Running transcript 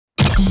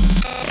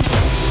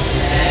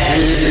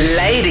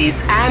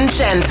Ladies and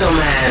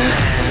gentlemen,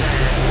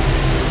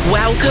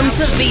 welcome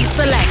to V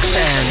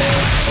Selection,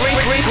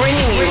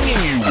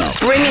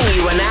 bringing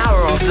you an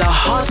hour of the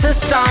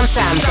hottest dance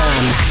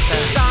anthems,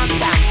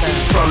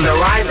 from the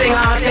rising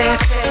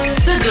artists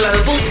to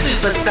global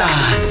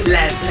superstars.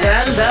 Let's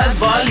turn the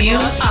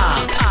volume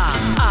up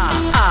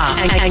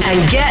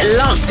and get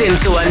locked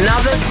into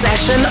another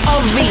session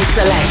of V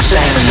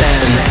Selection.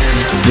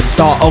 The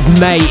start of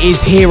May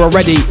is here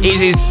already.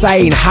 It's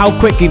insane how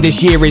quickly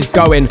this year is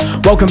going.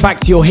 Welcome back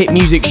to your hit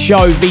music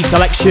show, V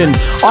Selection.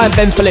 I am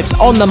Ben Phillips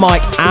on the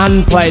mic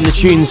and playing the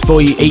tunes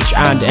for you each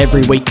and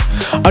every week.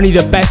 Only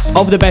the best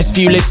of the best for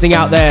you listening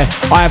out there.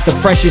 I have the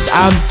freshest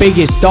and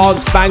biggest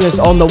dance bangers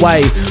on the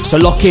way, so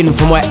lock in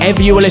from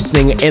wherever you are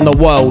listening in the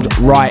world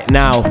right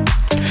now.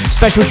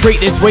 Special treat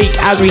this week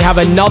as we have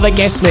another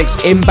guest mix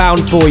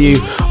inbound for you.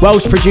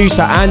 Welsh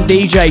producer and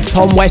DJ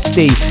Tom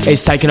Westy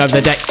is taking over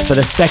the decks for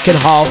the second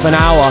half an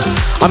hour.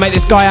 I met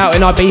this guy out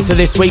in Ibiza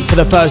this week for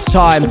the first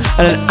time,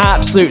 and an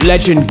absolute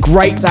legend.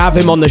 Great to have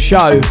him on the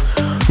show.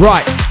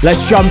 Right,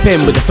 let's jump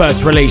in with the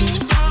first release.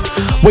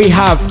 We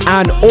have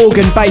an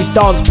organ-based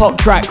dance pop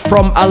track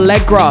from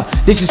Allegra.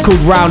 This is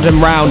called Round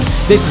and Round.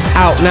 This is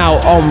out now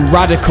on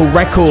Radical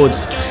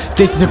Records.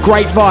 This is a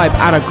great vibe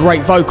and a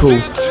great vocal.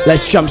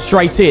 Let's jump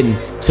straight in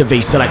to V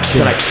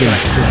Selection. You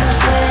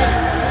said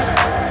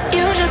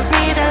you just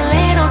need a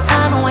little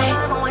time away.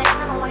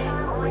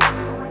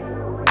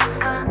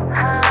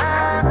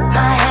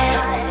 My head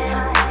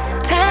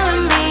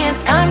telling me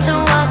it's time to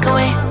walk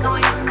away.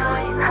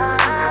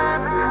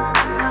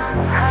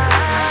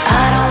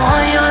 I don't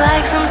want your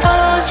likes and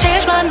follows,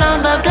 change my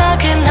number,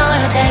 blocking all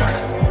your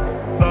texts.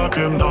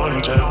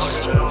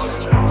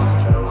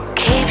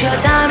 Keep your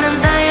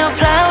diamonds and your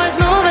flowers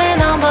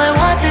moving on, boy,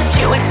 what did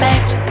you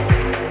expect?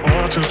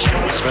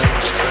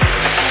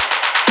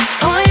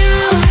 For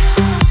you,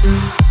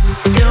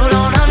 still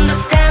don't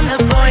understand the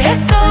boy,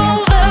 it's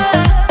over.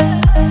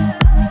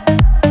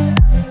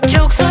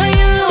 Joke's on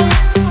you,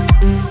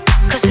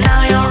 'cause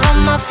now you're on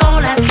my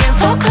phone asking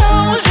for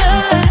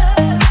closure.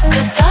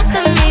 'Cause thoughts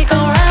of me go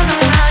round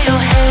and round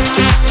your head.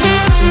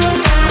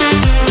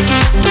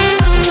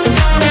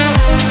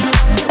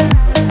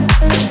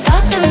 'Cause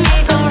thoughts of me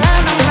go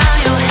round and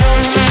round your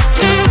head.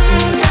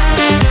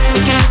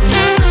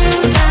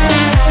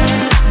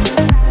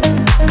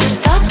 'Cause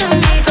thoughts of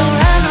me go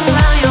round and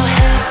round your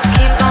head.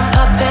 Keep on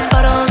popping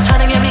bottles,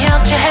 trying to get me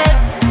out your head.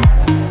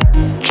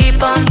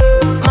 Keep on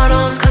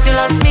models, 'cause you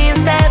lost me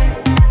instead.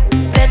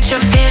 Bet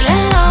you're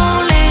feeling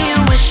lonely,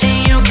 wishing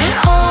you could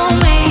hold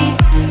me.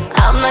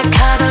 I'm the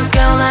kind of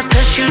girl that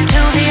push you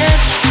to the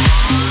edge.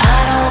 I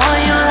don't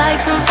want your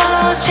likes and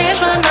follows, change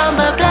my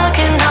number,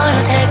 blocking all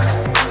your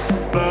texts.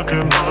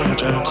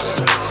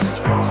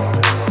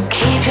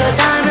 Keep your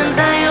diamonds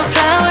and your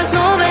flowers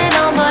moving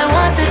on, boy,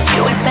 what did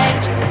you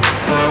expect?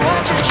 Boy,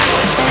 what did you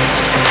expect?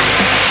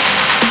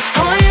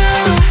 For you,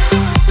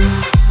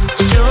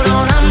 still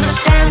don't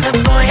understand the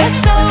boy,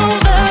 it's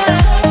over.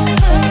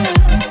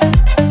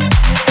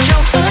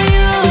 Joke's on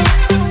you,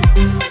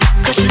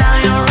 'cause now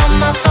you're on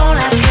my phone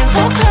asking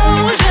for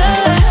closure.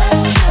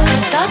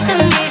 'Cause thoughts of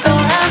me go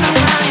round and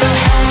round your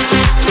head.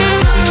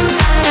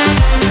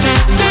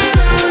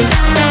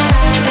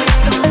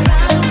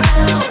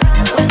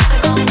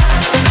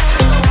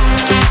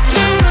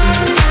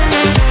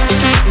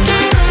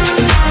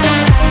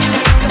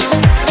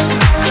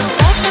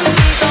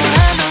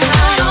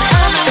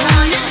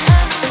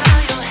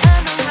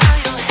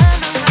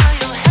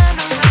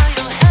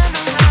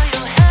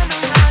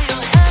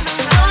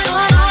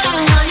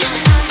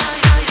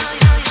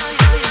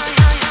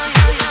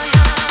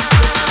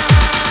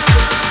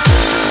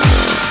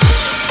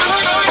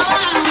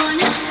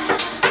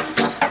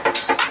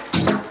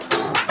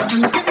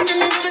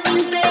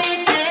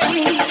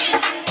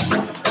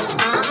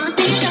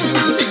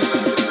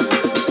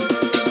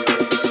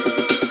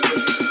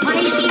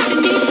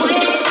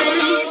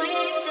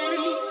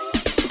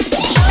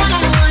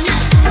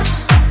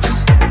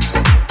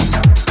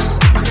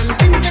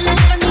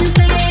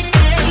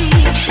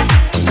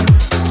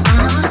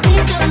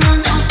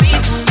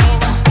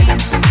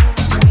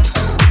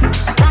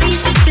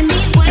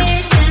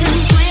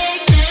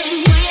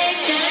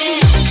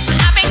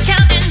 I've been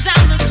counting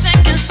down the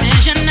seconds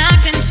since you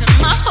knocked into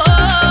my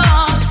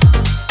home.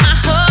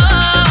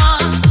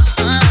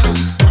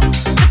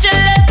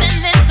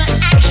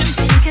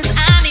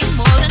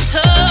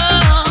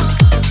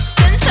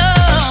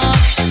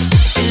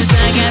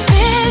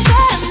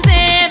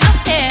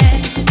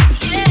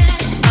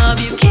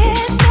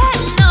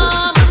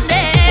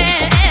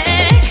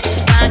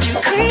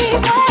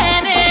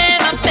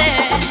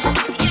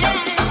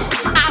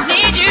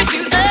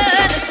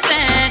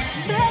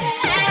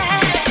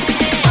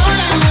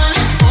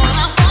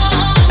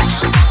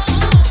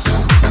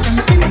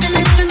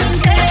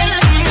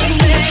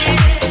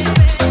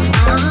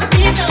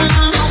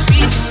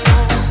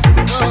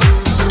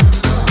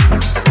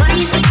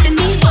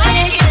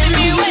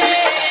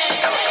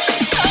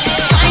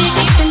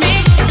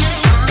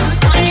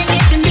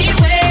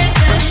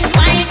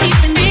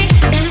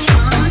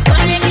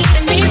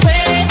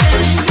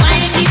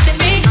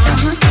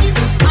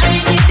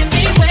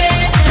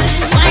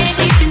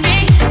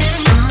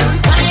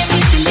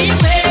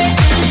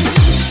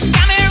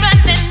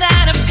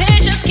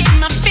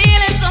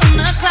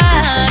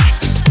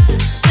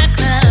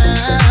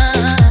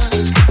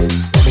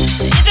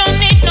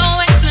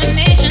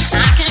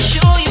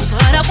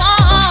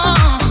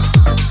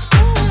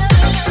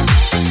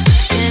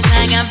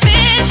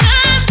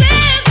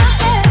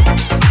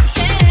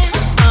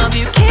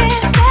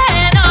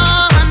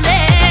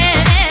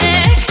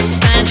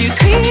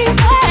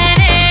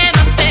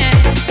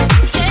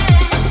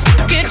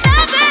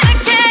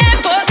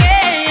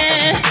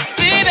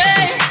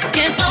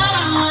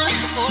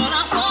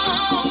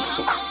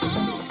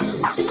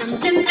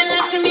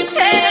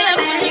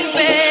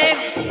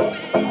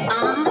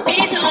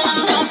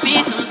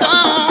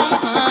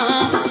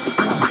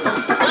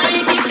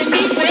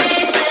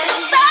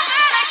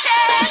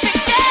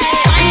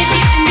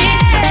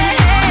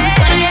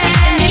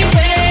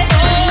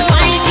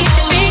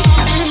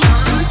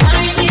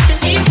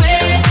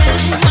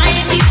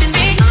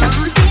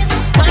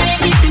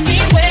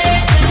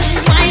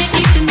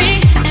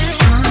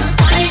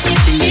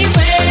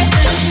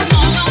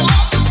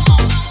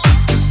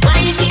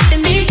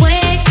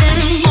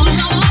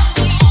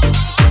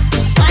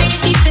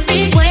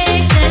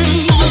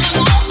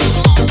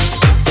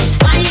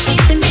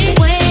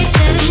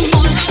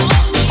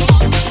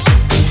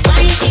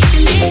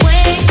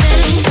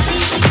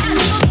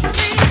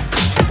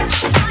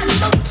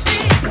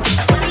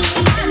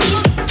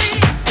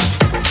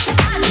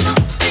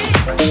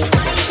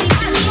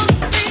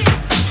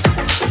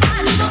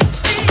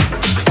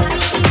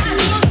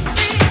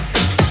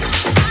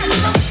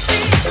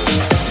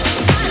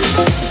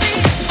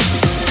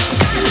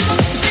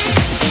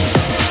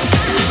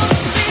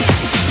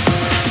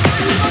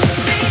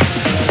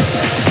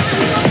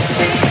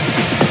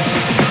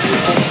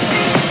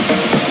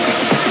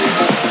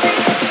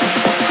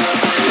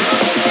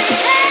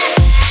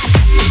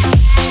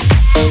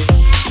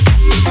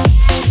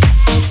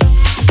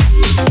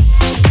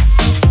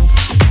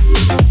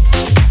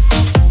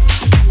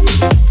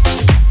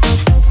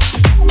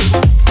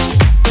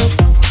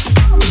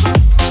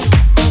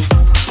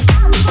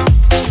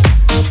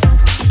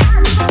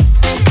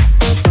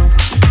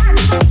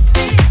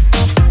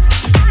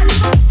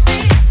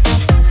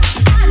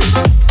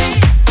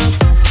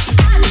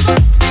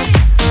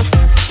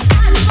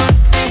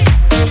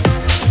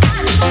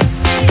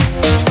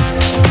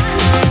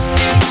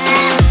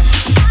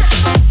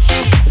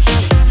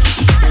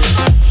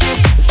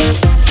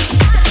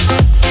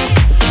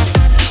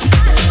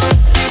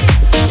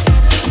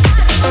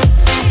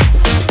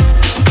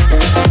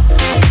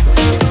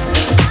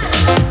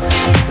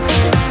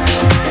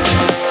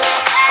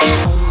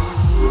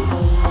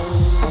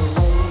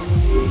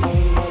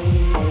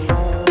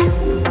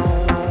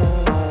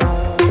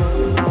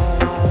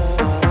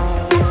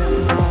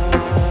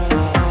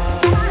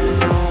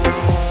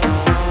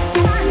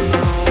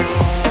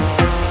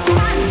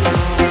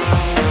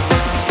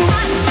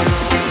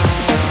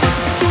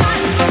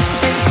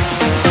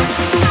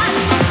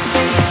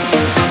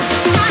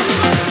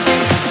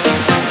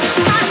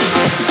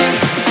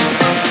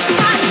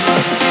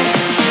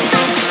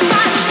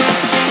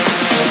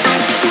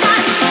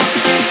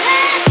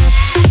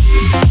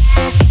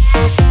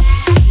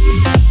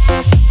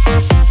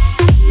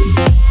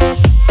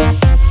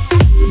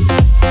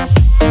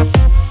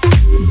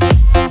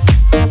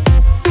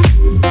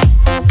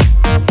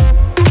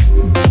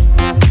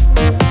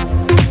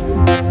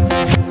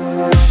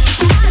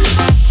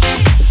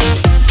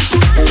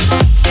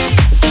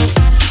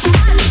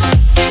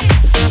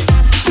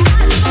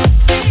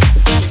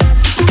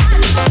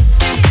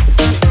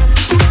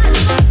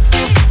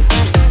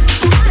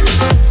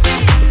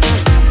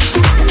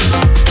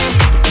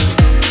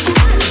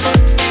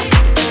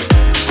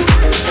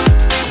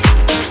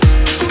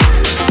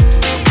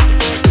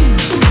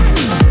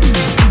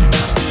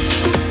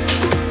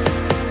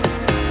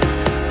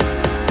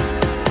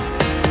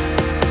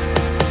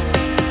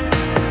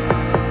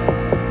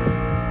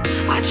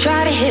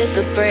 to hit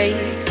the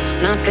brakes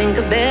when I think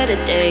of better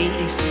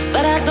days,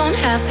 but I don't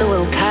have the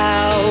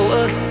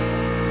willpower.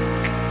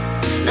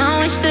 Now I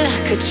wish that I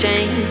could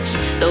change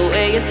the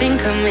way you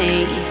think of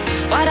me.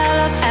 Why'd our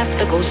love have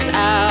to go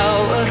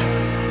sour?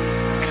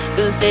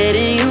 Cause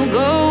letting you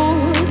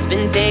go's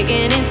been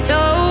taking its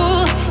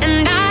toll,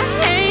 and I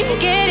ain't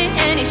getting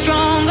any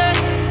stronger.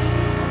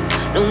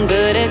 No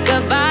good at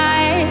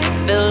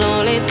goodbyes, feel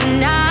lonely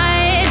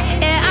tonight.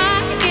 Yeah, I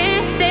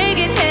can't take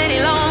it any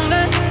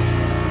longer.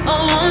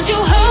 Oh, won't you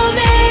hold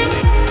me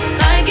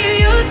like you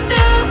used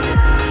to?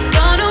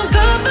 You're no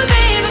good for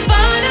me, but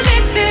part of me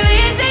still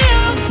into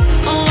you.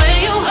 Oh, when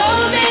you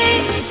hold me,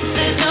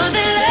 there's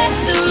nothing left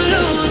to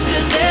lose.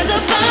 Cause there's a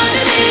part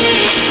of me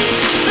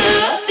that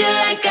loves you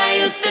like I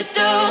used to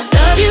do.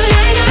 Love you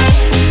like I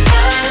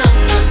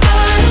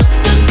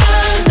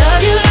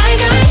love you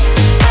like I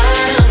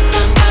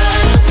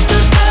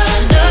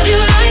love you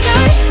like I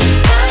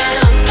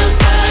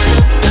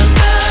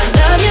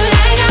love you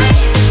like I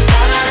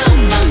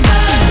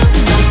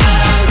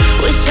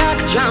wish I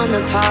could drown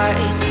the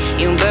parts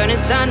you burn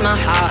inside my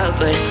heart,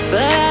 but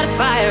out of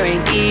fire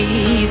ain't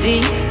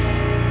easy.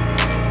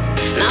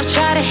 And I'll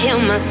try to heal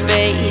my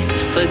space,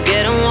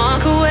 forget and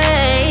walk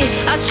away.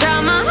 I'll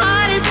try my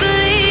hardest,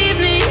 believe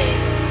me.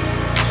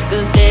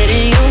 Cause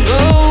letting you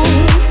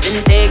go's been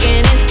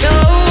taking its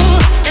toll,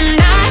 and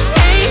I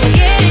ain't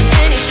getting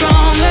any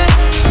stronger.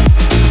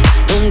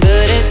 I'm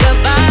good at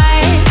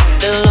goodbyes,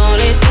 feel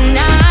lonely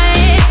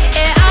tonight.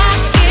 Yeah, I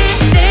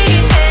can't take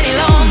it any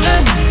longer.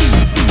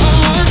 Oh,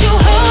 won't you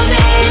hold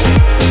me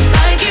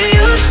like you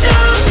used to?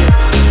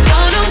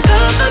 You're no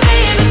good for me,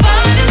 but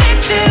part of me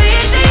still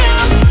into you.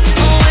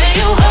 Oh, when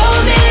you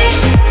hold me,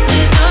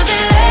 there's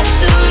nothing left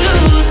to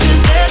lose.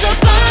 Cause there's a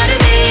part of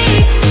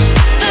me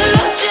that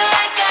loves you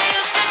like I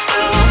used to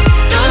do.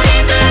 Don't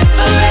need to last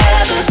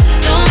forever,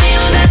 don't need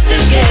all that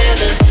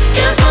together.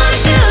 Just wanna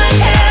feel like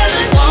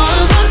heaven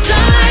one more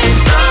time.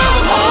 So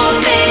hold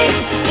me,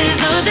 there's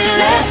nothing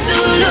left to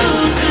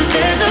lose. Cause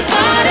there's a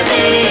part of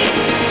me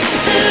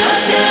that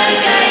loves you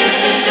like I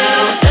used to do.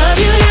 Love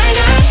you like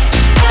I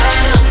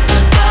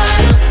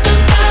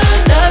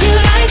love you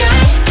like I love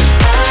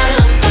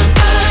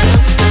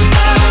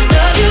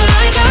you like I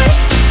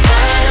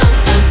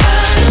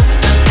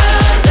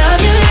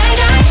love you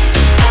like I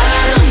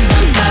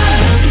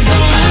so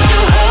won't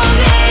you hold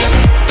me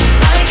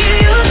like you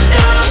used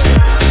to?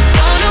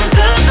 You're no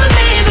good for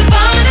me, but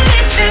part of me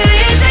still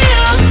into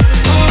you.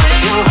 Oh, when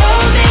you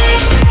hold me,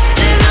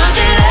 there's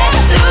nothing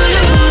left to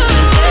lose.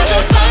 Cause there's a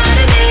part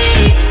of me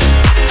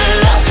that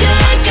loves you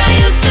like I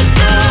used to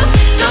do.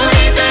 Don't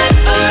need to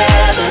last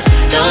forever,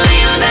 don't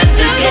need all that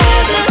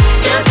together.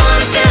 Just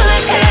wanna feel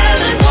like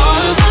heaven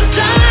one more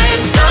time.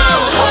 So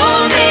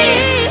hold me,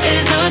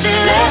 there's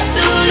nothing left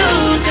to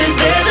lose. Cause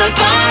there's a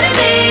part of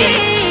me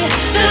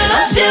that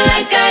loves you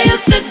like I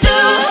used to do.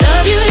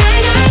 Love you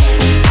like I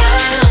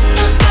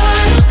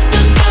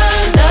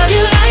love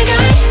you like I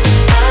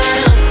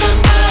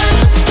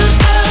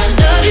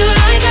love you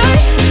like I love you like I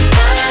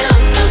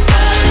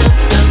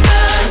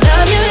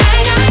love you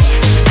like I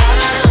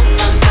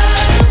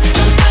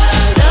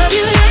love you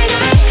like I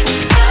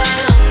love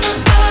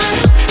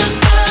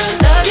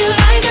you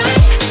like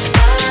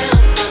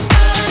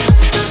I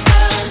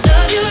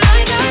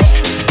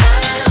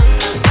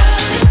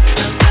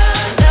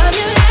love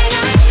you like I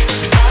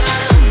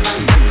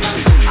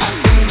I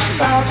think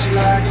about you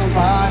like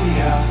nobody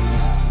else.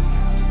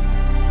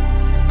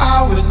 I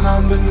was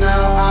numb, but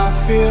now I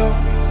feel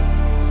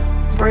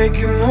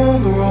breaking all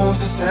the rules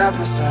to set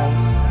myself.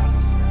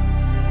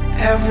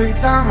 Every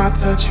time I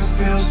touch you,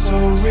 feel so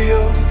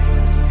real.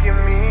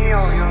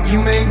 You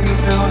make me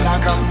feel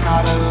like I'm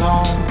not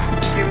alone.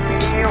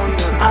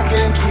 I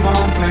can't keep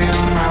on playing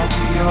around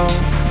for you.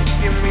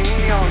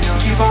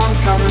 Keep on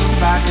coming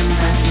back and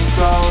then you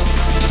go.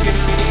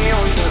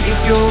 If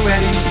you're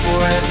ready for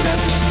it, let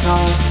me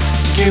know.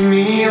 Give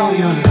me all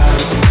your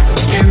love.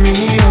 Give me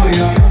all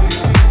your.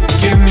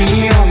 Give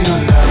me all your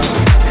love.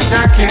 Cause I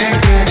can't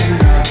get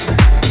enough.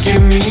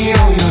 Give me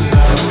all your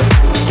love.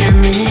 Give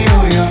me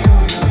all your.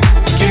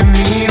 Give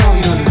me all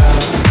your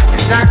love.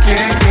 Cause I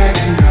can't get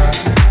enough.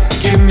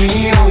 Give me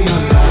all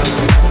your love.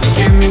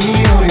 Give me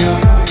all your.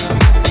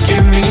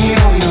 Give me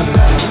all your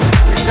love.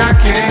 Cause I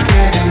can't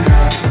get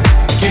enough.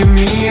 Give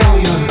me all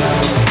your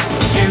love.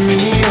 Give me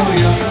all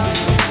your.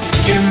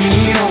 Give me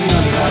all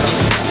your love.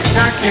 Cause I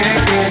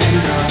can't get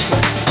enough.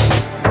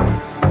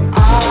 I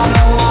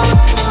don't want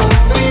to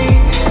be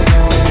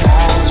here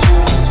without you.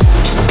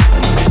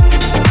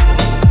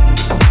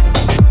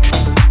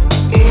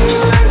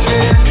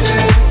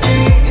 Electricity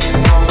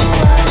is all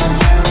around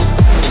you.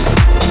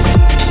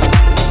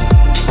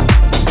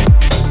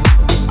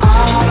 I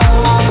don't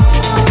want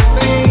to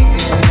be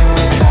here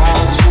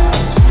without you.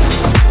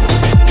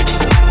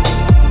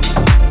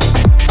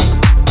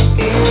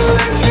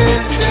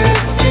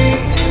 Electricity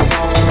is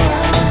all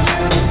around you.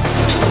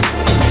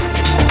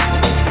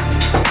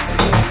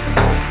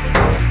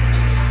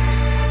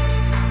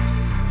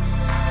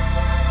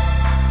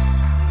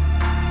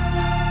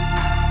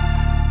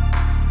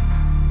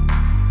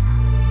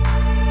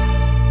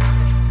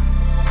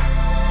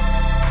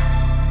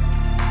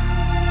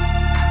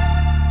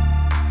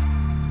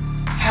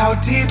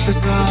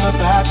 is the love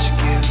that you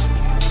give?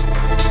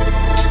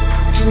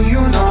 Do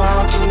you know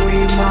how to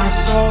read my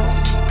soul?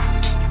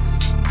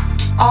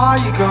 Are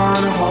you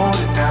gonna hold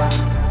it down?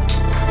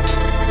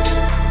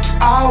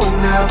 I will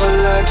never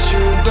let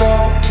you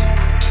go.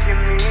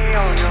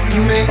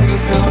 You make me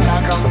feel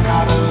like I'm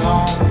not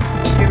alone.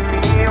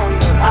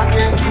 I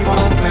can't keep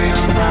on playing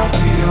around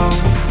for you.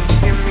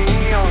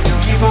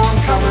 Keep on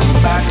coming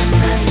back and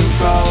then you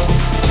go.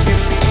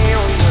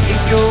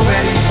 If you're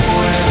ready for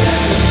it, let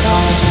me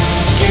know.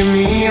 Give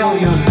me all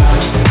your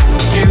love.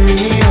 Give me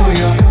all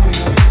your.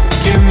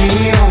 Give me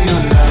all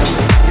your love.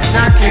 'Cause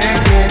I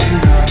can't get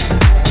enough.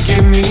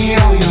 Give me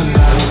all your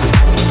love.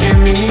 Give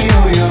me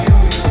all your.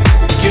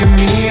 Give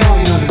me all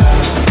your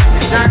love.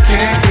 'Cause I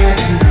can't get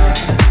enough.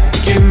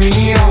 Give me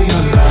all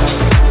your love.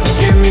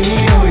 Give me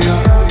all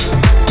your.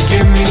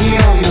 Give me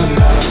all your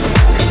love.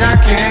 'Cause I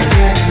can't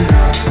get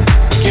enough.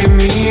 Give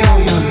me all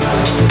your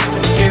love.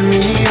 Give me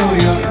all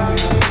your.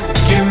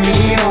 Give me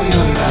all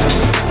your love.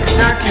 'Cause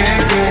I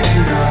can't get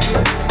enough.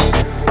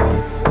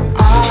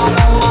 I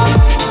don't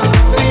want to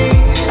be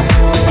here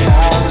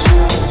without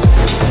you.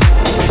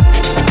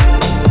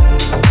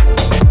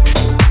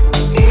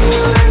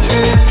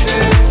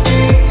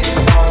 Electricity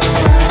is all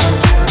around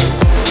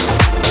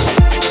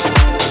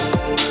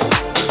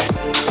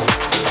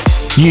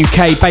you.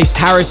 UK-based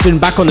Harrison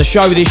back on the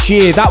show this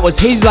year. That was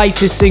his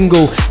latest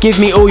single, Give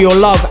Me All Your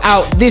Love,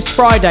 out this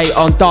Friday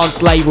on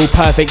dance label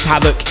Perfect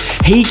Havoc.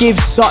 He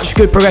gives such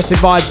good progressive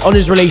vibes on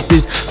his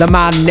releases, the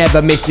man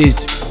never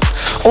misses.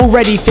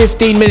 Already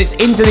 15 minutes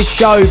into this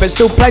show, but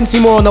still plenty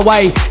more on the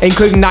way,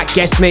 including that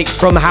guest mix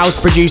from house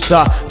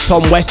producer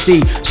Tom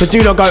Westy. So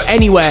do not go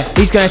anywhere,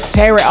 he's going to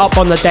tear it up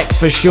on the decks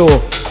for sure.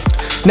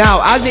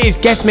 Now, as it is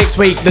guest mix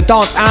week, the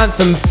dance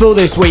anthem for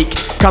this week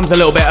comes a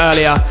little bit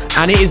earlier,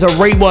 and it is a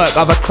rework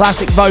of a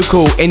classic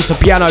vocal into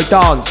piano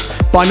dance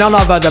by none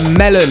other than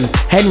Melon,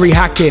 Henry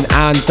Hacking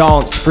and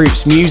Dance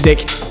Fruits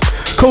Music.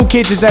 Cool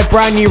Kids is their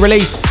brand new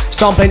release,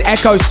 sampling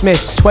Echo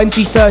Smith's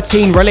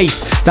 2013 release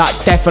that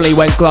definitely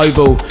went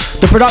global.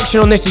 The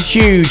production on this is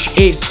huge,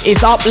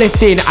 it's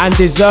uplifting and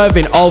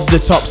deserving of the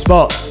top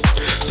spot.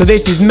 So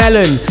this is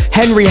Melon,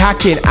 Henry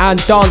Hacking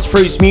and Dance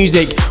Fruits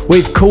Music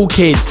with Cool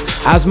Kids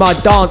as my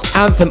dance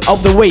anthem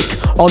of the week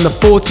on the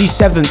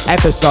 47th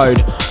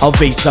episode of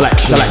V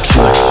Selection.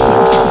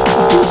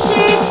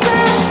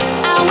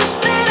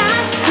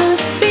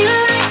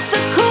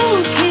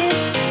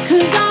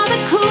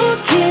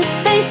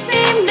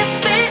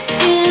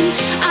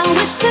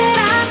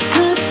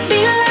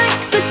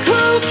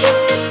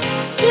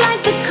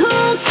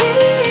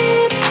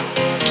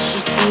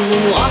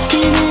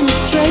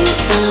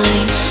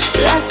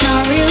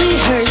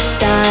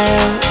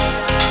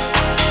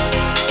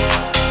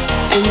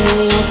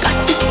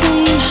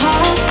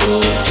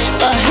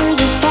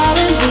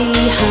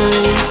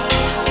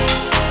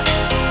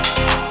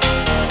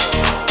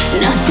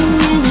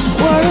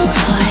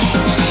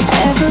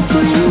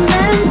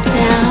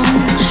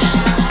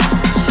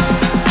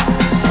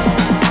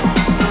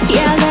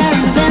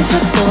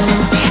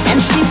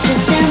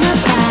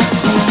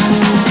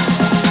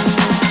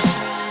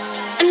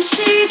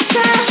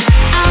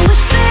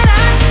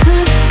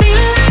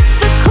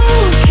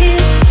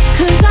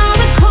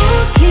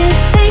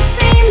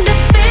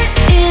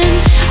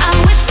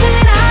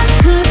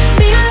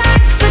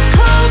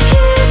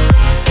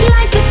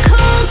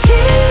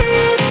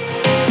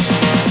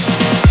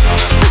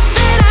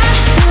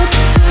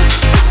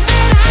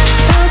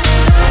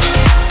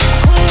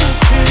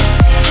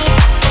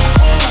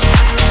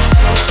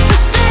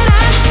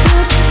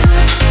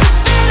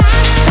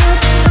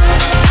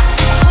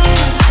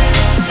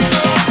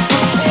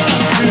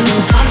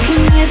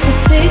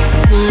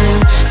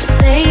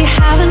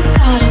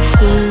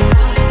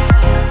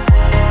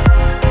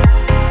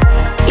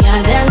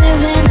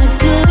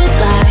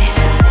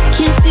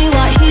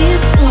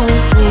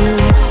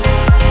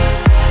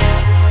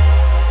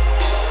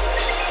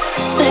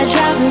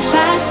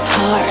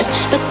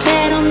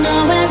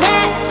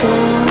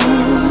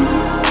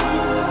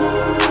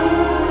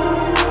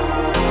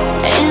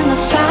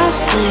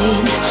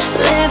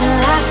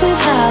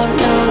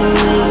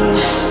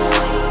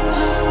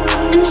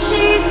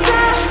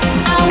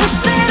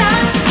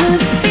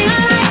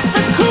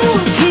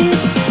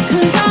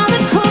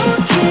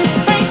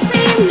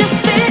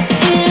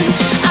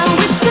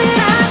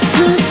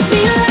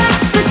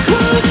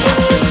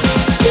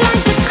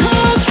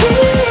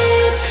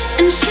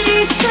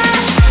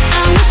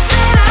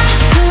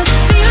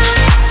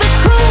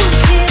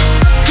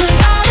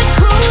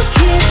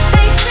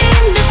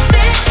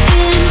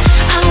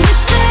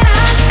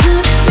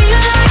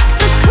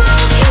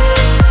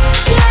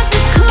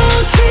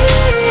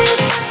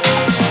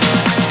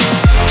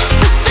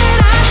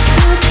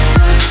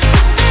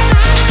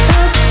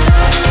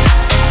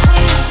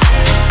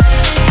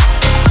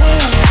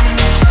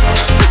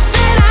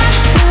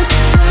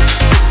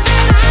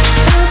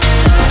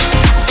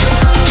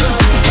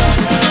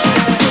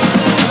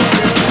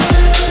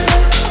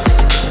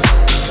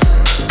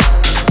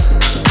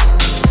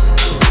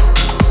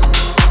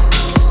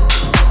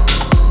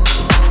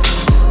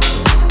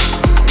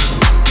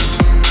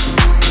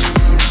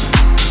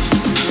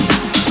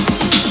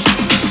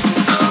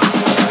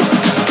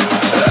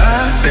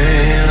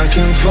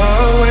 looking for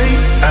a way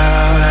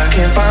out. I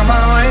can't find my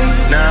way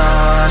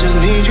now. I just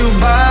need you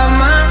by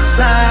my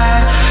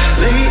side.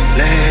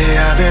 Lately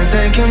I've been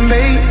thinking,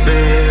 baby,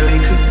 we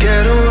could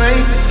get away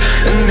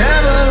and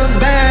never look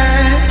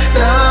back,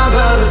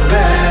 never look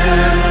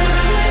back,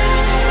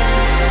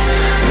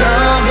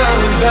 never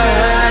look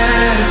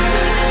back,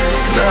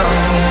 no,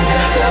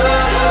 never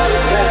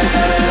look back,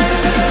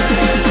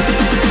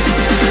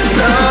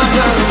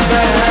 never look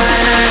back,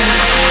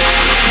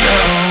 no.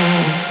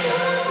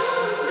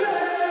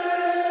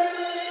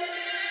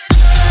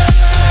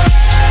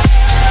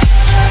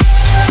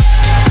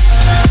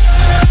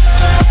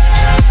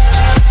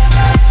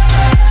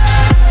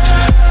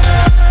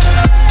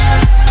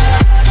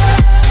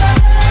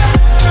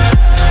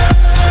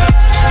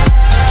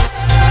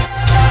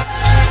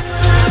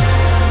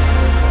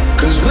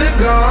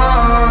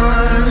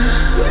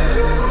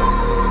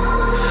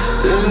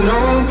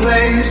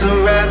 I'd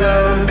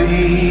rather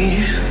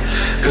be,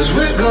 'cause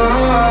we're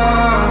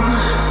gone.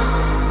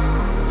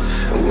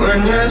 When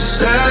you're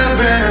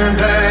staring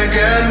back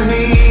at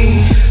me,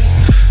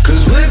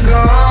 'cause we're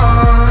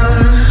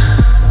gone.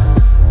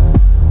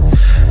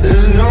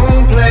 There's no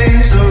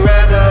place I'd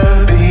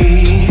rather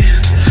be,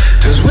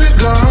 'cause we're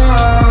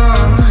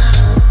gone.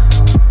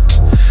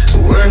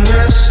 When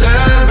you're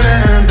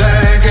staring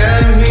back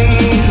at me,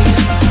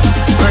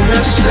 when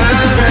you're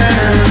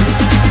staring,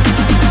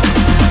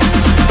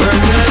 when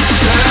you're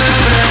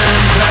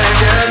staring back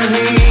at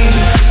me.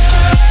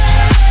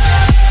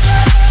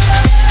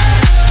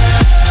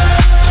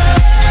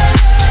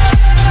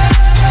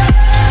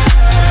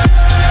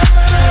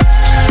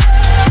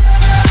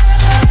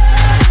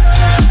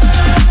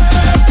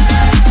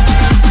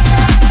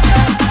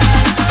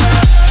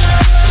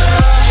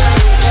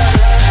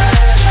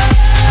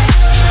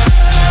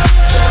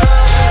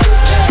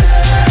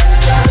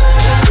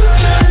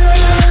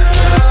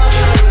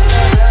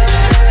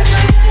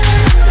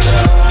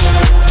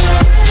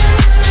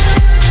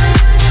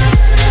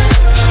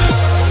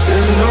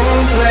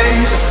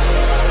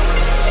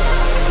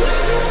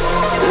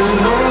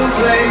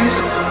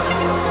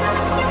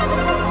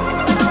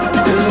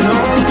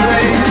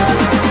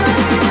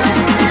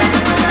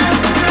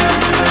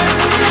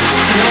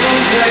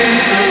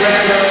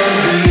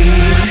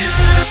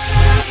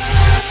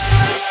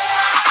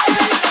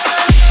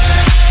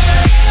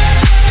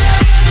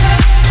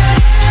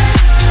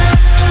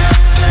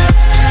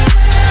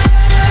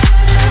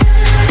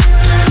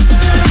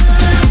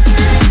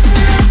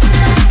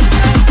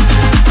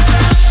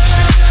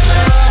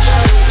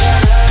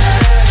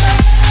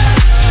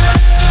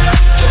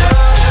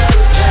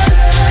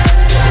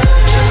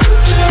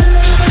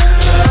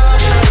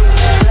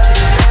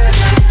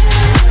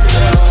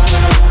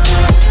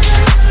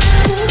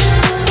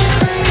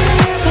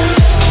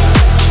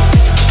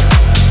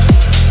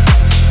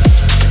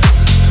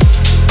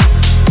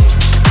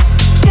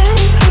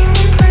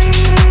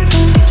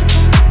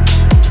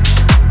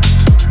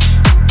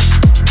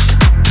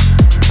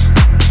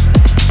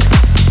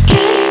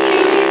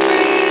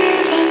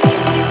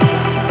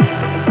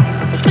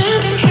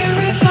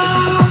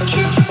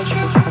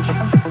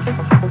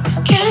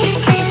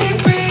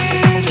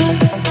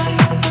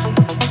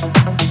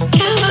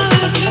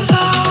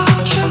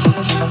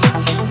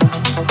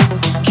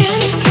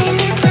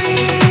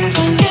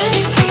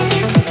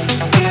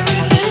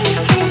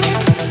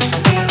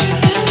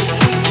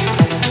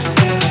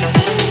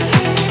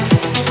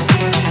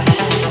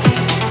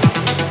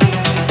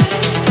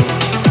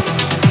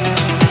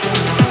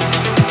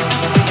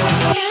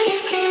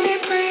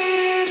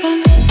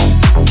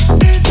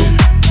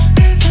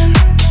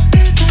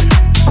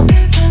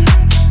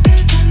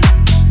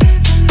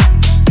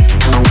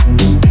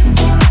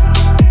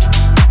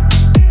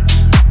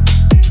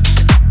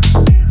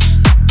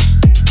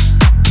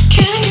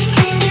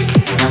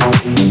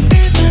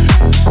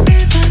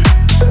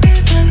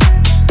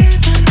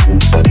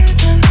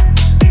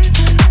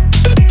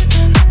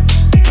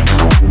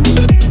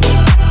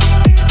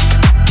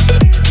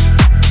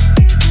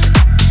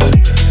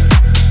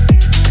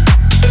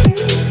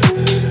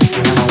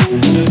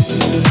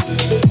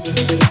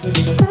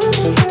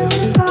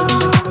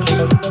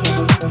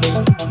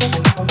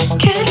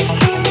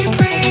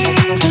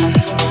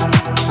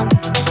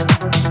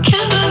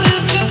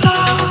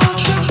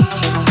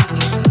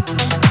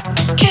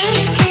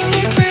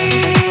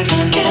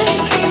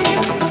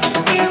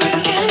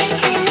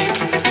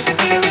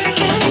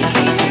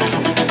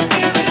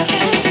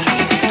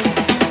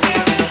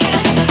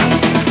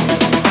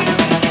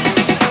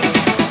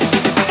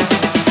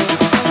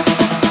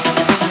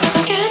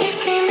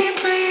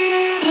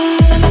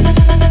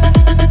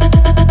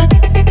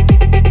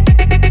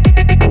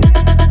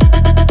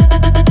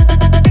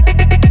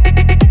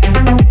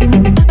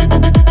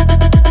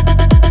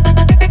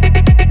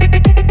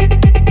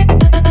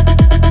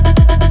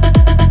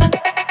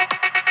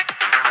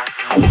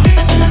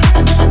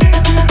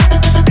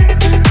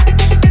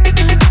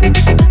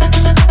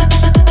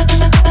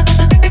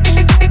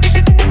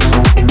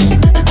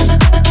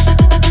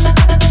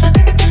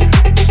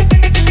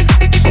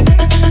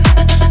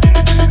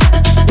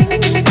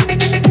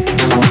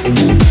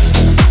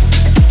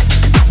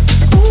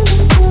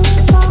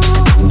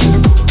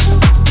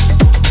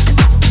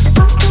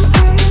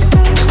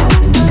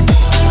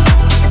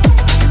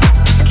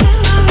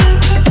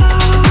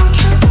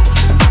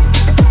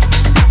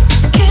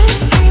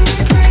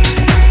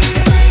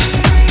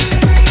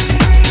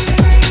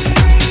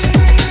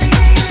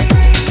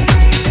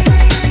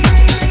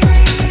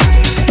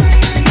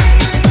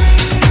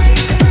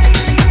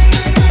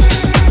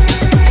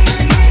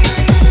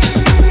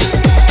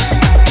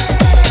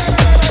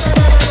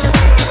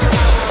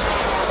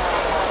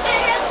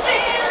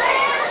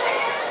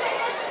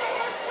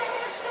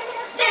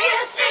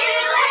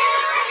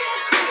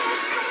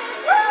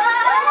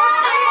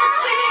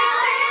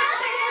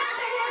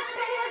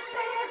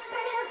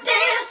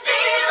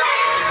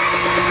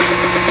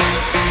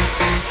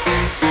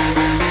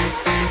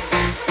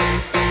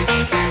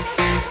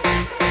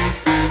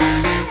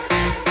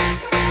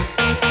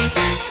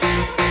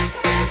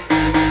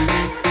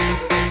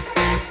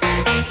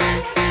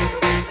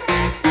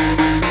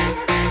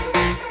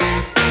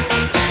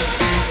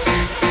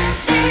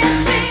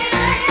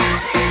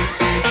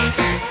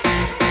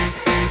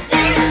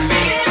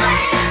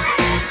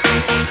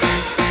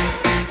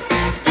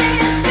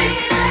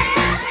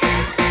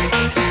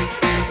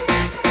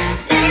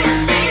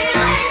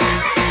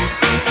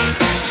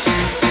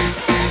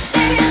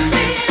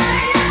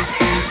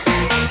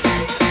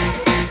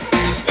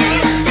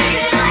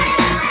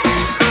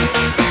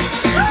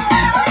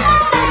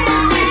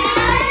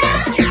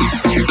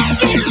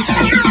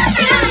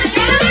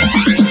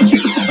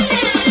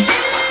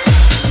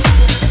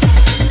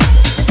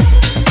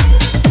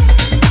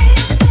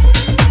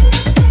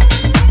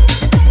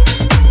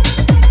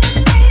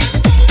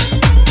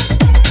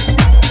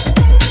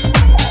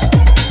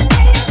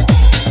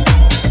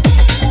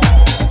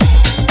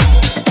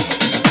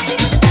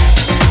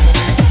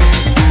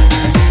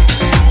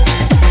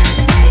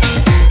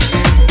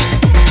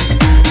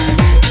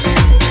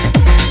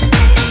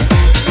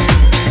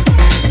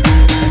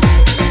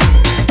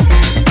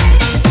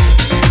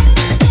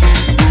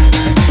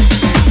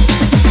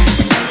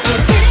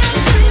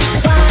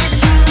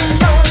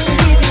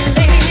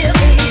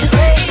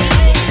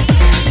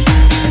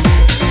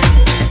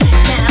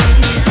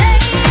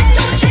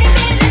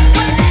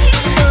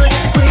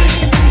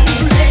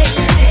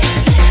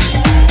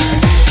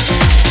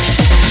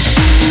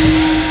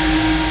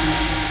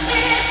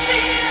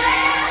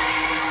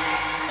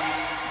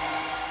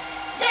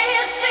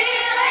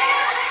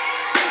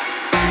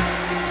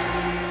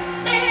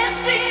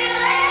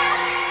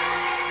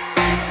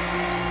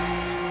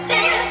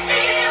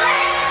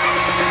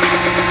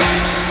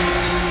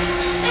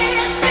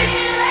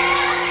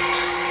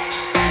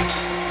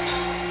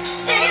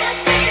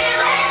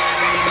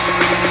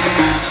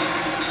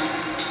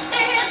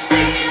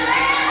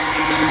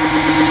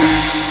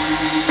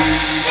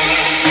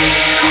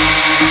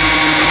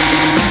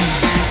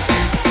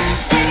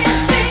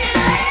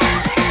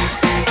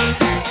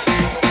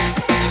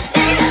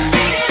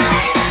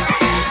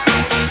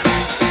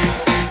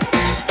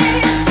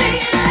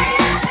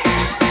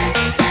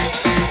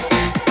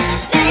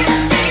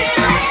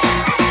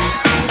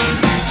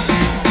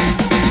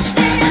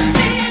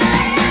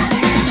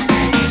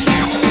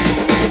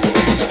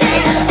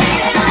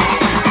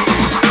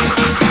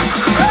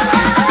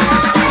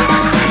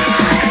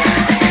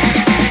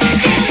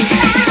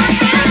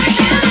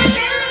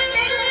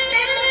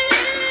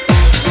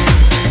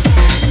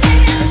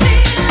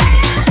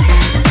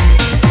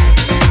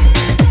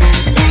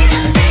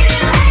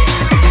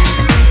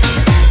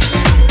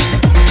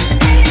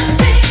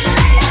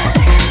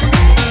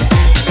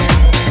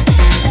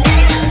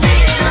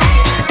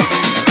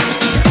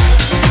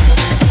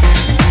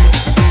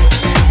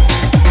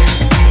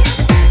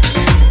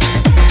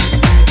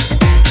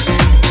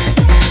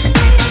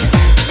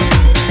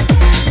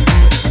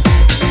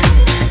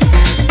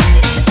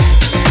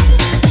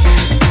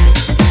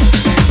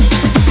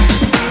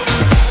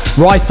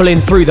 Rifling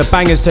through the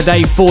bangers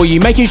today for you,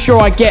 making sure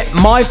I get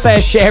my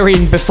fair share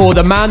in before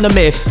the man, the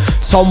myth,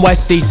 Tom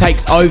Westy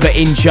takes over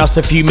in just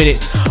a few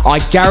minutes. I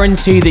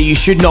guarantee that you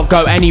should not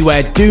go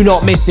anywhere. Do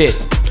not miss it.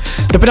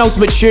 The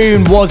penultimate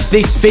tune was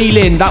This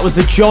Feeling. That was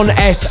the John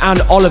S.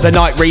 and Oliver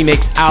Knight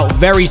remix, out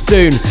very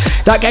soon.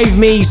 That gave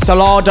me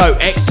Solado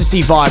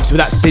Ecstasy vibes with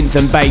that synth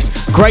and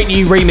bass. Great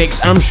new remix,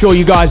 and I'm sure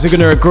you guys are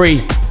going to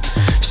agree.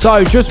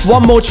 So just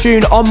one more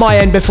tune on my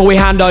end before we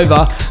hand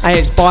over, and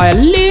it's by a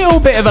little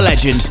bit of a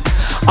legend.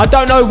 I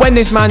don't know when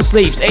this man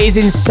sleeps. It is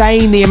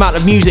insane the amount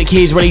of music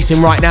he is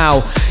releasing right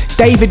now.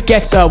 David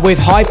Guetta with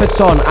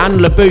Hyperton and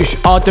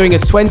LaBouche are doing a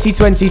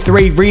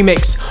 2023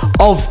 remix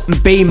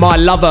of Be My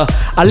Lover.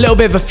 A little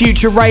bit of a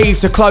future rave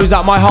to close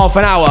out my half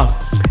an hour.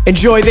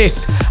 Enjoy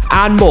this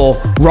and more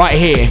right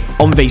here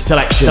on V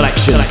Selection.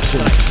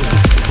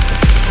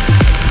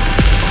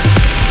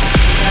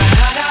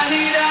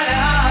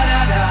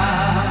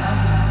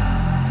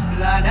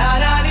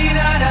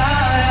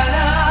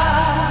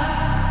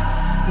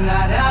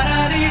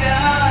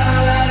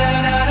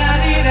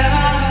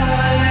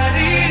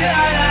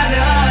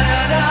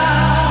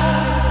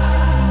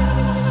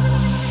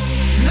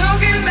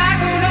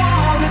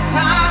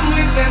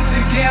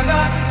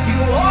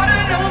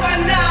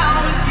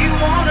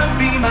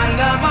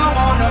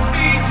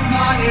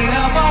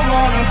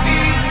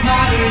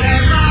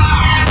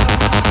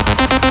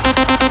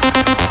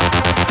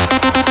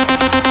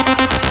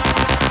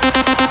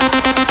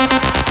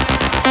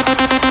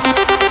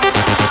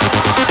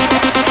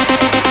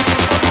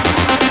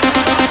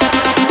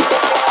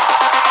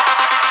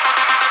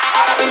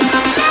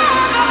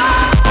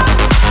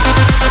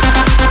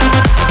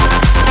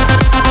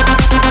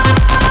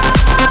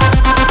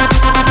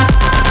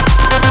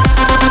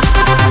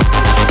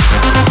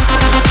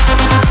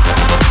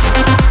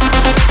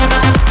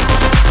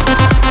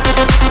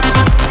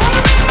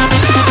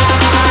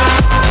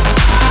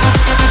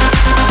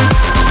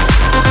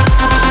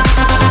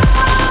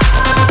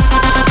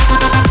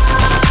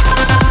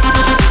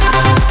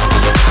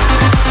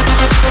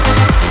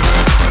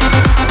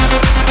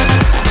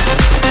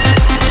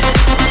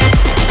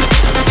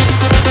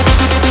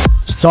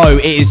 So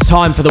it is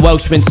time for the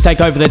Welshman to take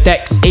over the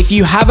decks. If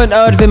you haven't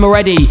heard of him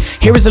already,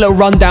 here is a little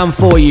rundown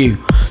for you.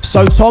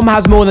 So Tom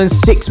has more than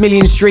 6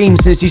 million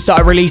streams since he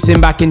started releasing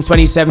back in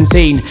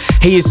 2017.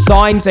 He is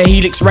signed to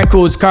Helix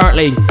Records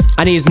currently,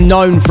 and he is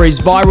known for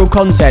his viral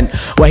content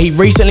where he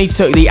recently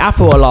took the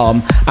Apple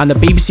alarm and the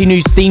BBC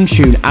News theme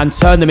tune and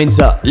turned them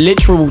into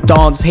literal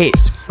dance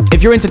hits.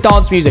 If you're into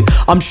dance music,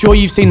 I'm sure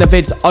you've seen the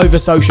vids over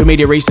social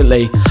media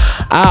recently.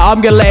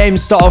 I'm going to let him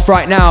start off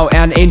right now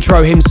and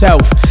intro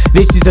himself.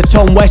 This is the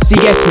Tom Westy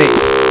guest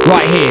mix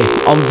right here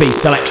on V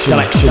Selection.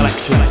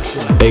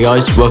 Hey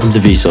guys, welcome to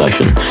V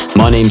Selection.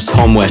 My name's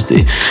Tom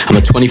Westy. I'm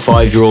a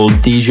 25-year-old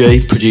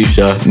DJ,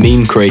 producer,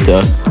 meme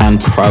creator,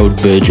 and proud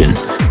virgin.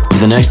 For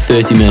the next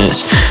 30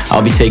 minutes,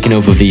 I'll be taking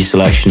over V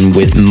Selection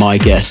with my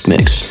guest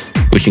mix,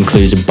 which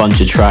includes a bunch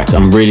of tracks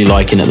I'm really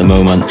liking at the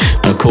moment,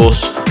 and of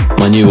course,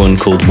 my new one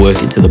called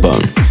Work It to the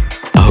Bone.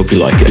 I hope you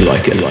like it.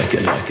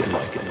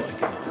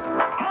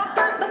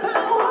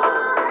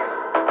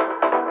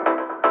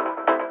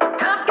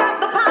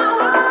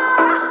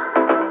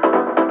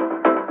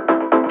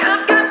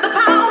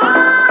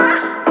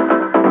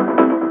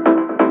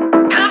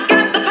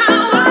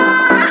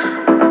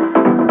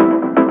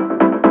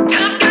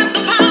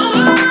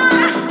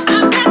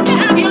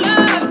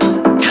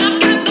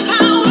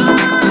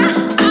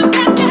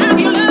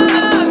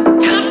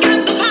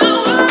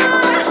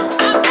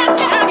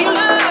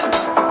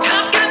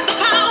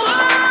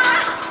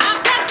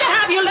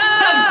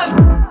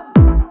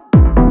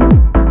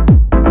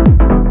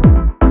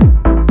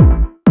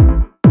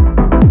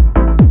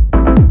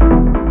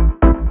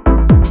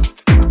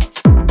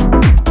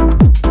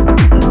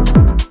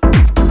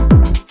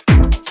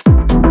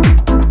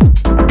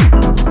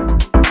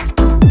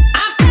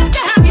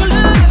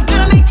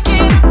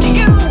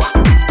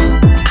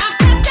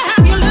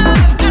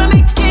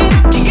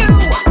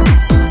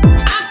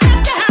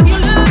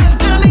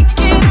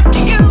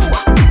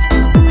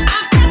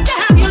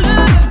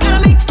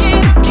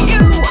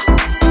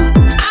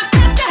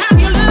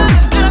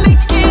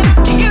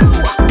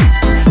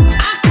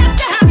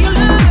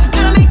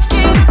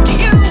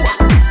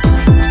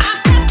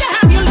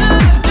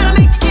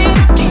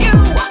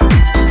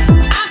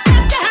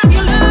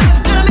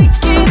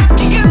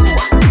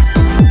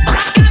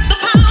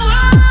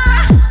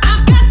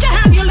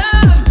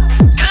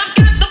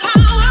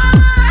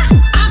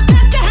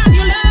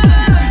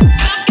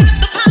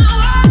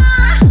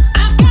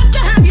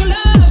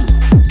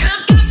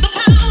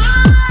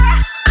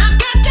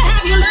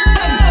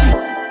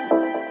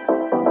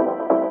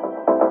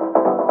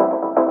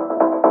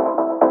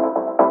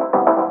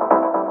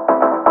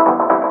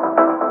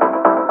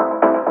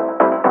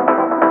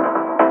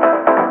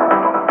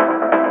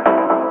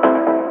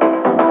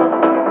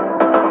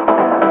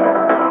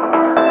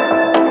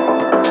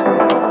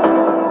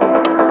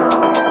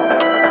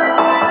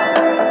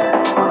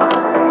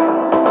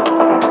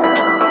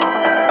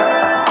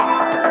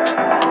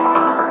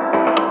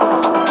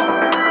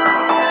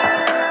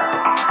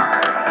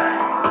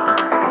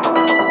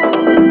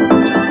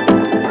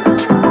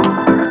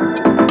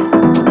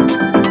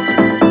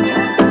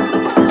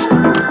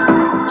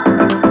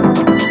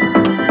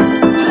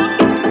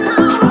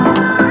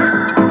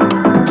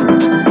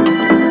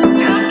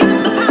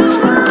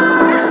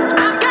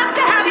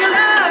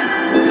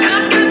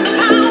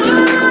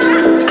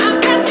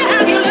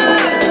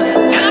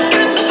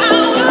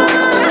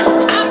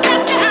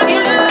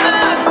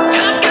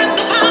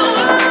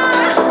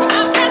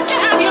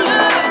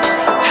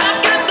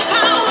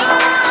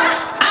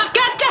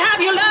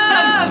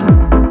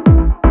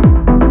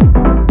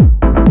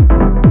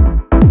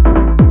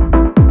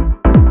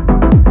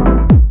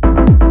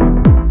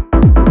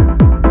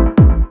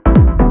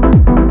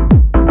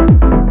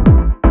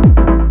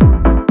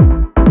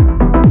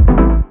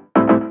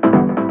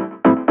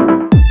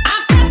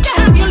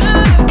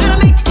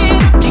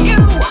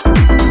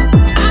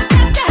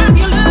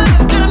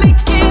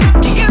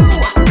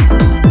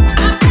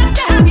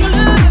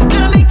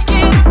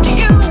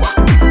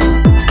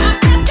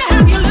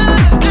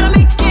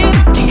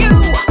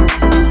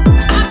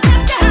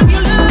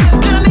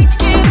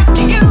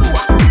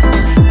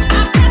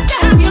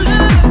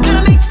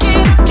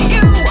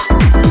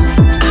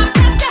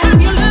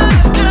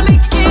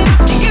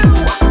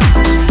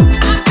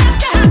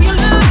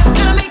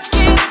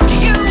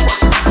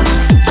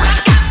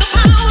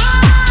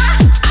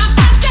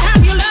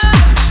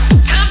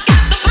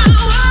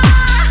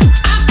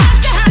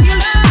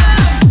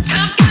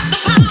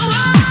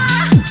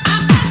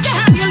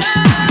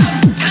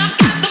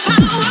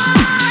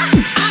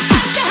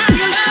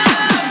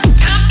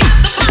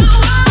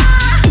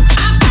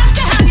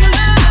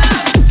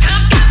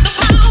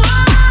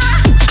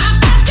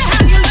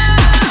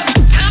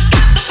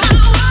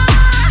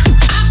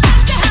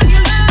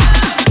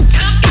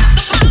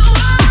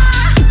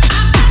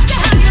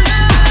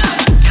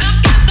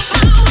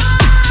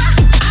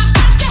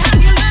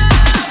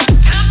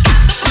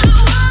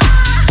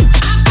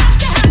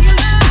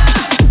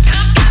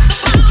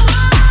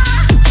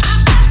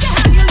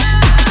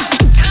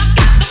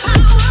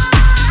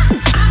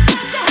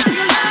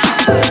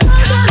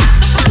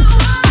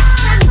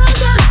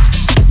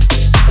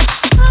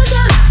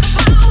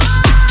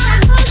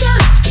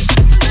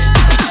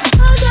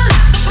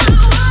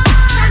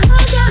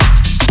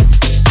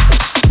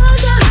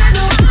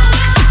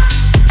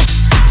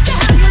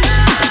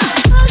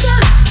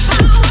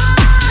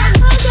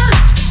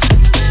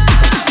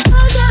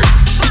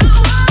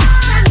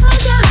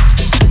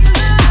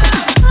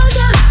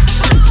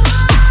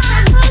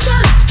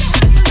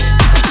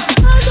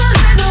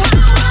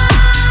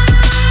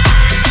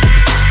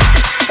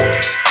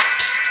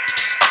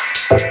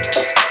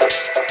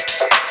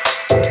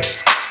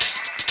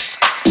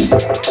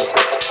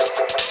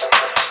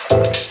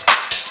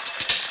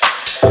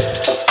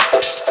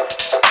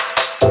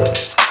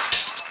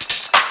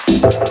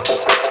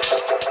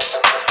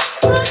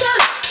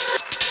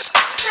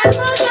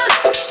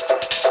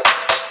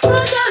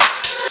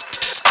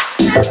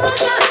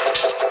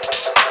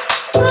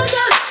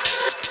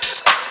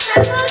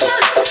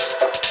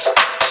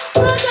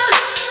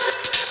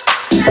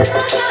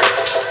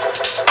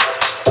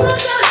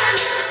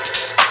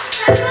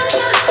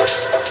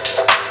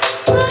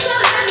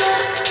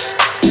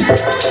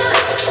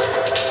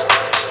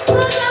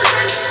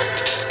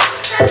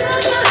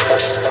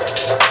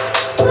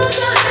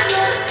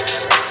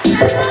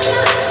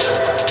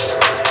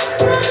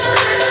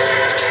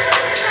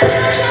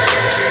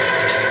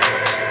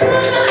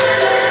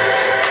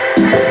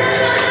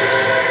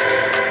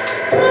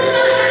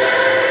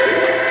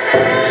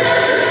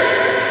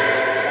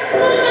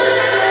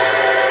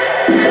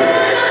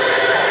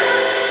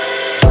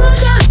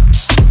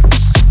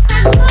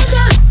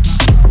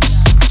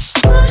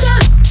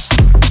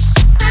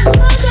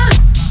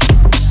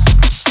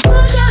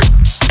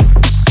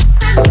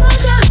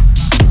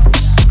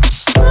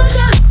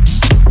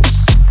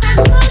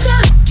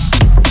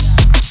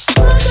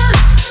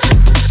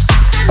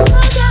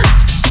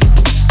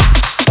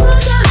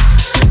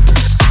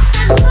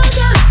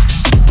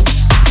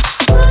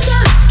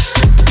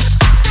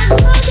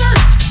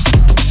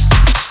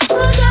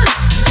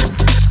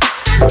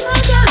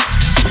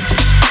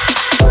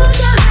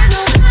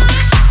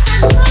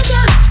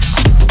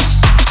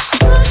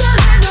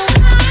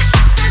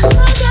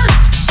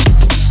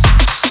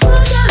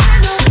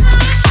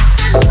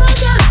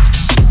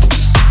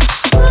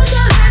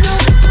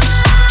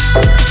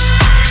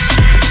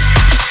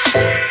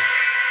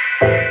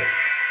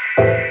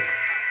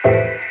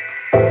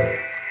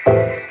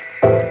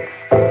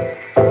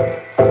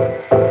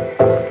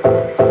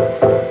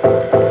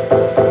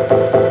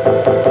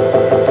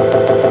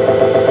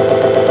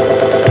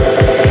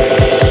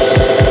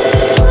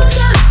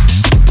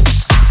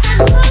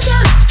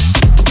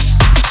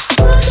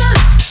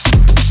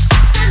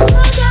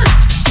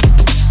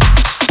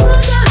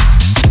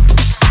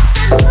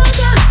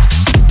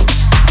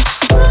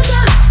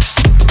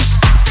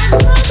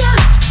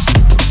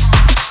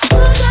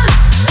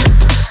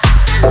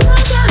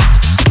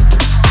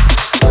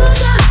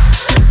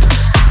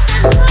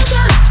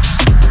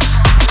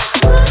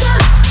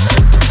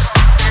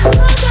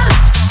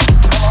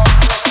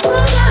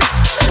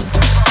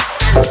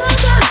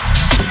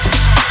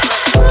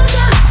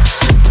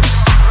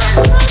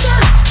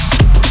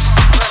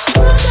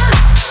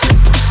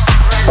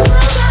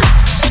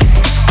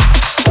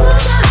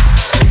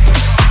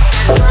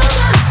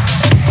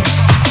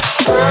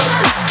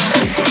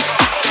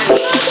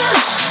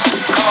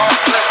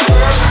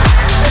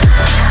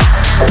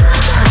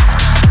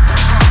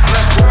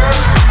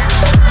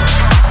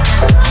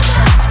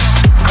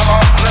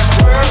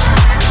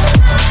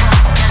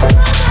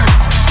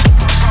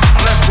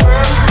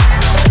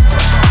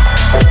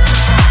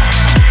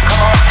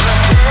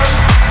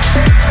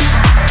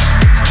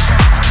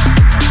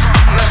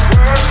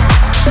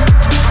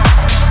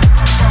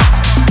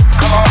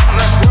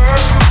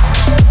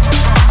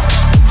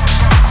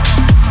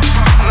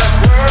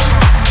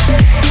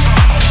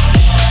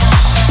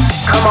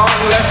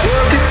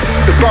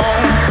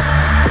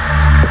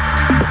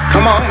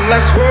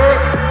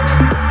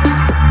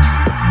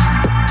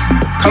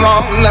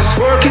 Let's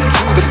work it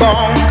to the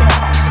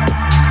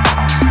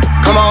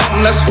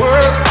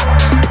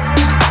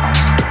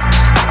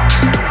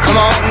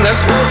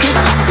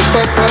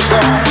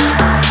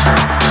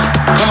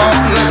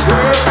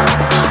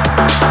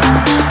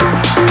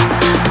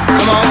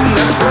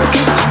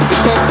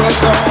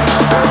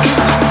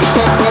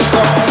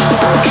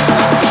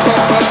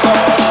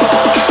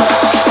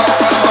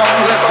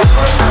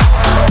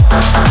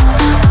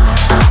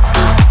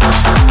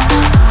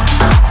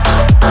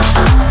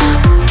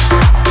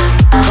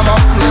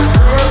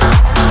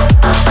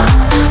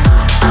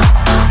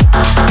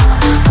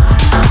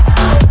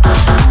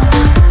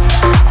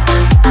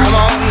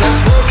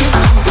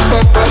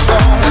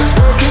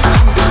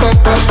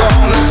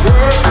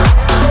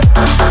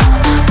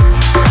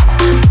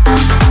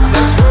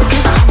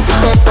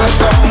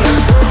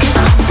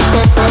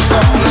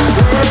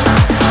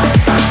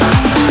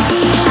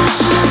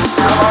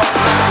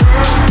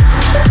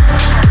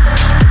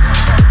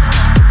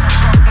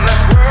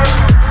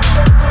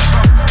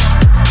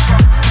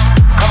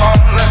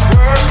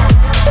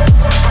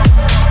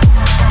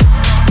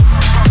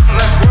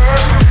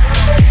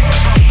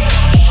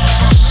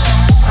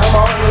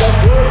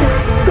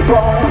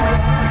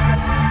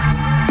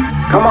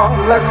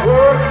let's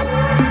work.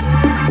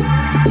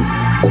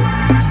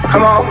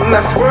 Come on,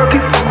 let's work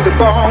it to the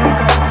bone.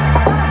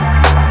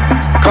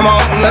 Come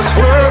on, let's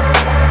work.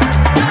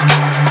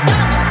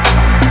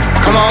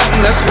 Come on,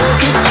 let's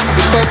work it to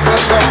the bone.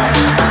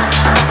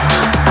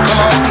 Come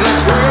on,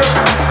 let's work.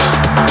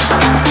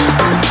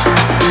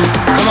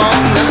 Come on,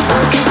 let's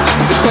work it to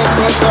the bone.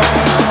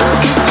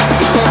 Work it to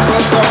the bone.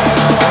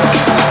 Work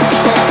it to the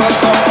bone.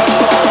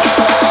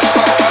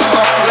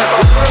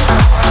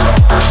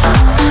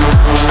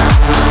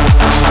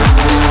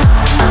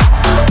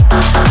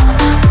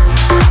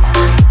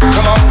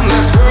 Come on, let's work. Come on,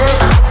 let's work.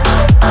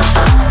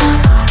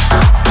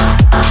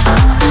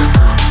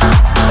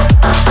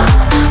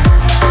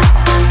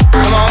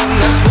 Come on,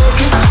 let's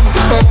work it to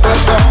the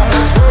bone.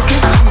 Let's work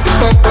it to the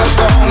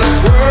bone. Let's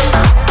work.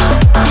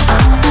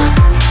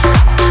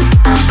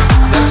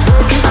 Let's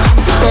work it to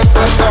the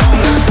bone.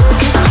 Let's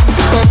work it to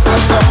the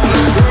bone. Let's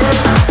work.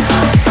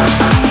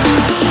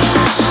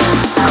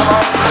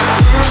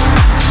 Come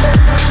on,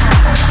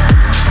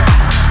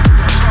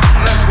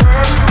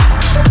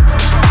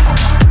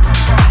 let's work.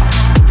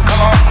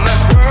 Come on, let's work. Let's work. Come on,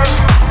 let's work.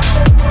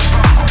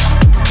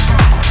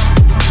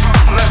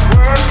 Let's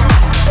work.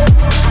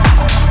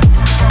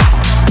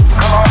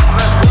 Come on,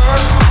 let's work.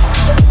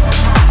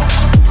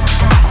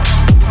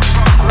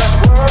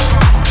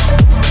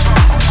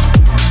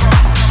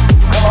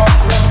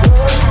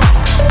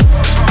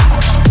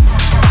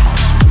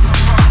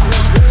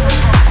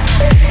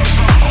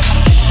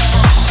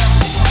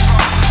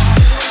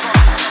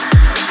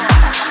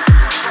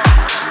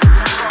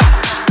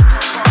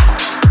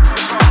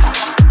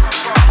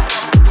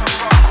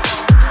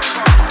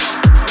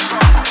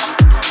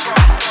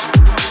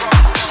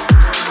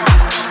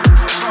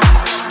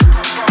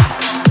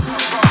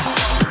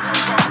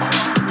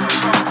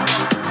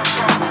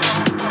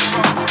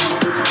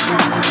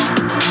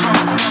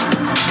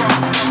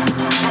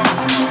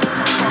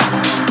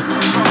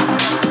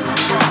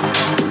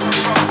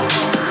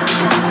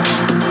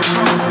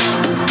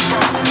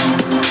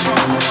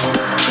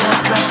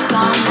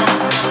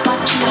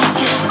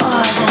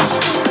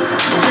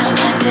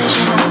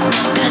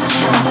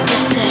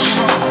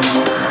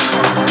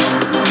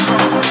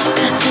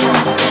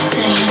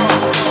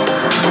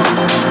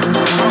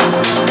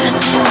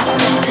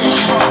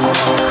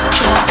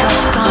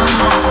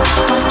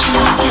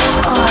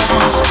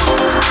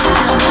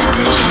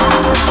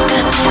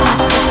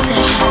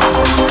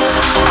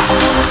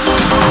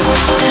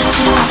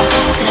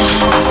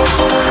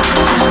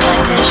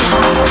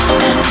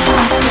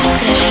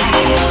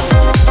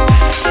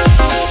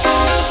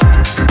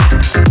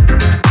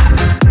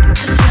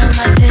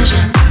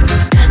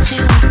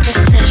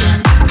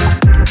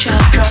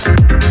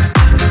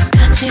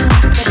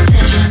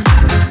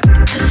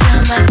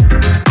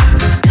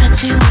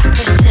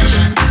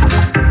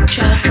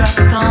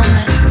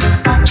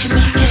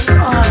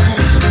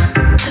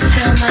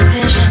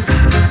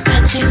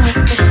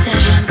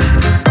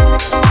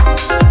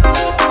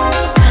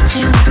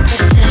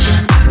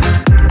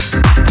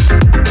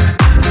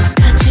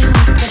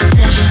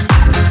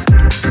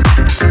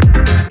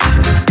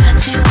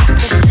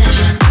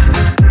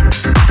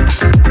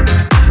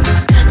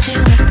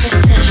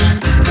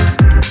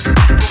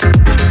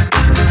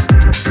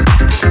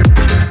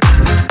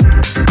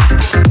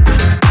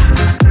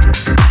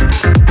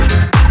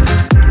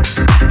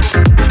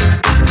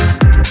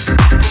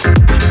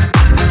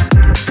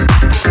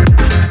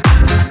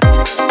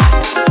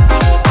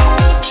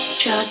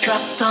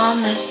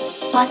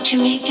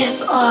 Watching me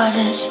give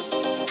orders,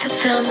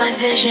 fulfill my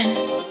vision,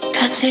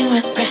 cutting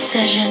with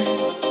precision,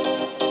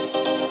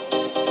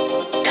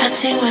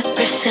 cutting with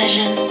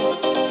precision,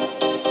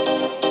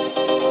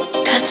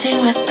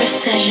 cutting with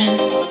precision,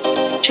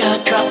 jaw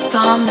drop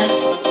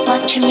garments,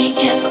 watching me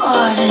give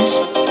orders,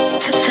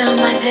 fulfill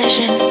my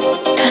vision,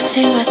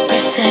 cutting with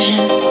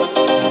precision,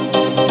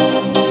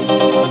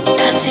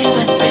 cutting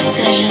with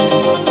precision,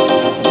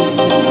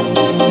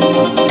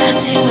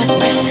 cutting with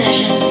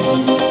precision.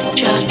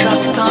 Jaw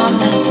drop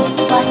garments,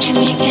 watching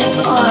me give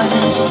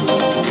orders,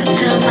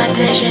 fulfill my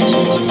vision,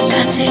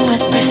 cutting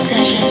with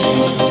precision,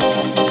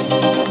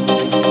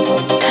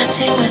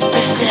 cutting with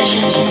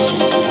precision,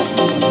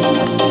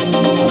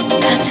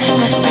 cutting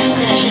with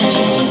precision,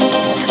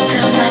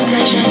 fulfill my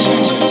vision,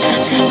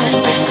 cutting with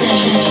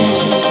precision,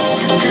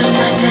 fulfill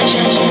my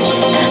vision,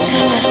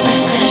 cutting with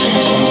precision,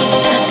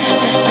 cutting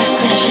with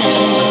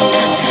precision,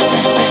 cutting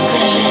with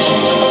precision,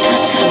 cutting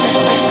with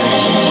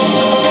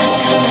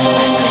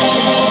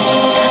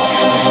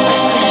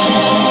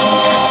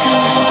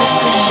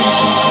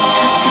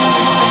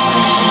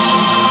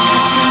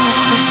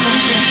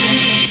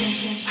precision, cutting with precision.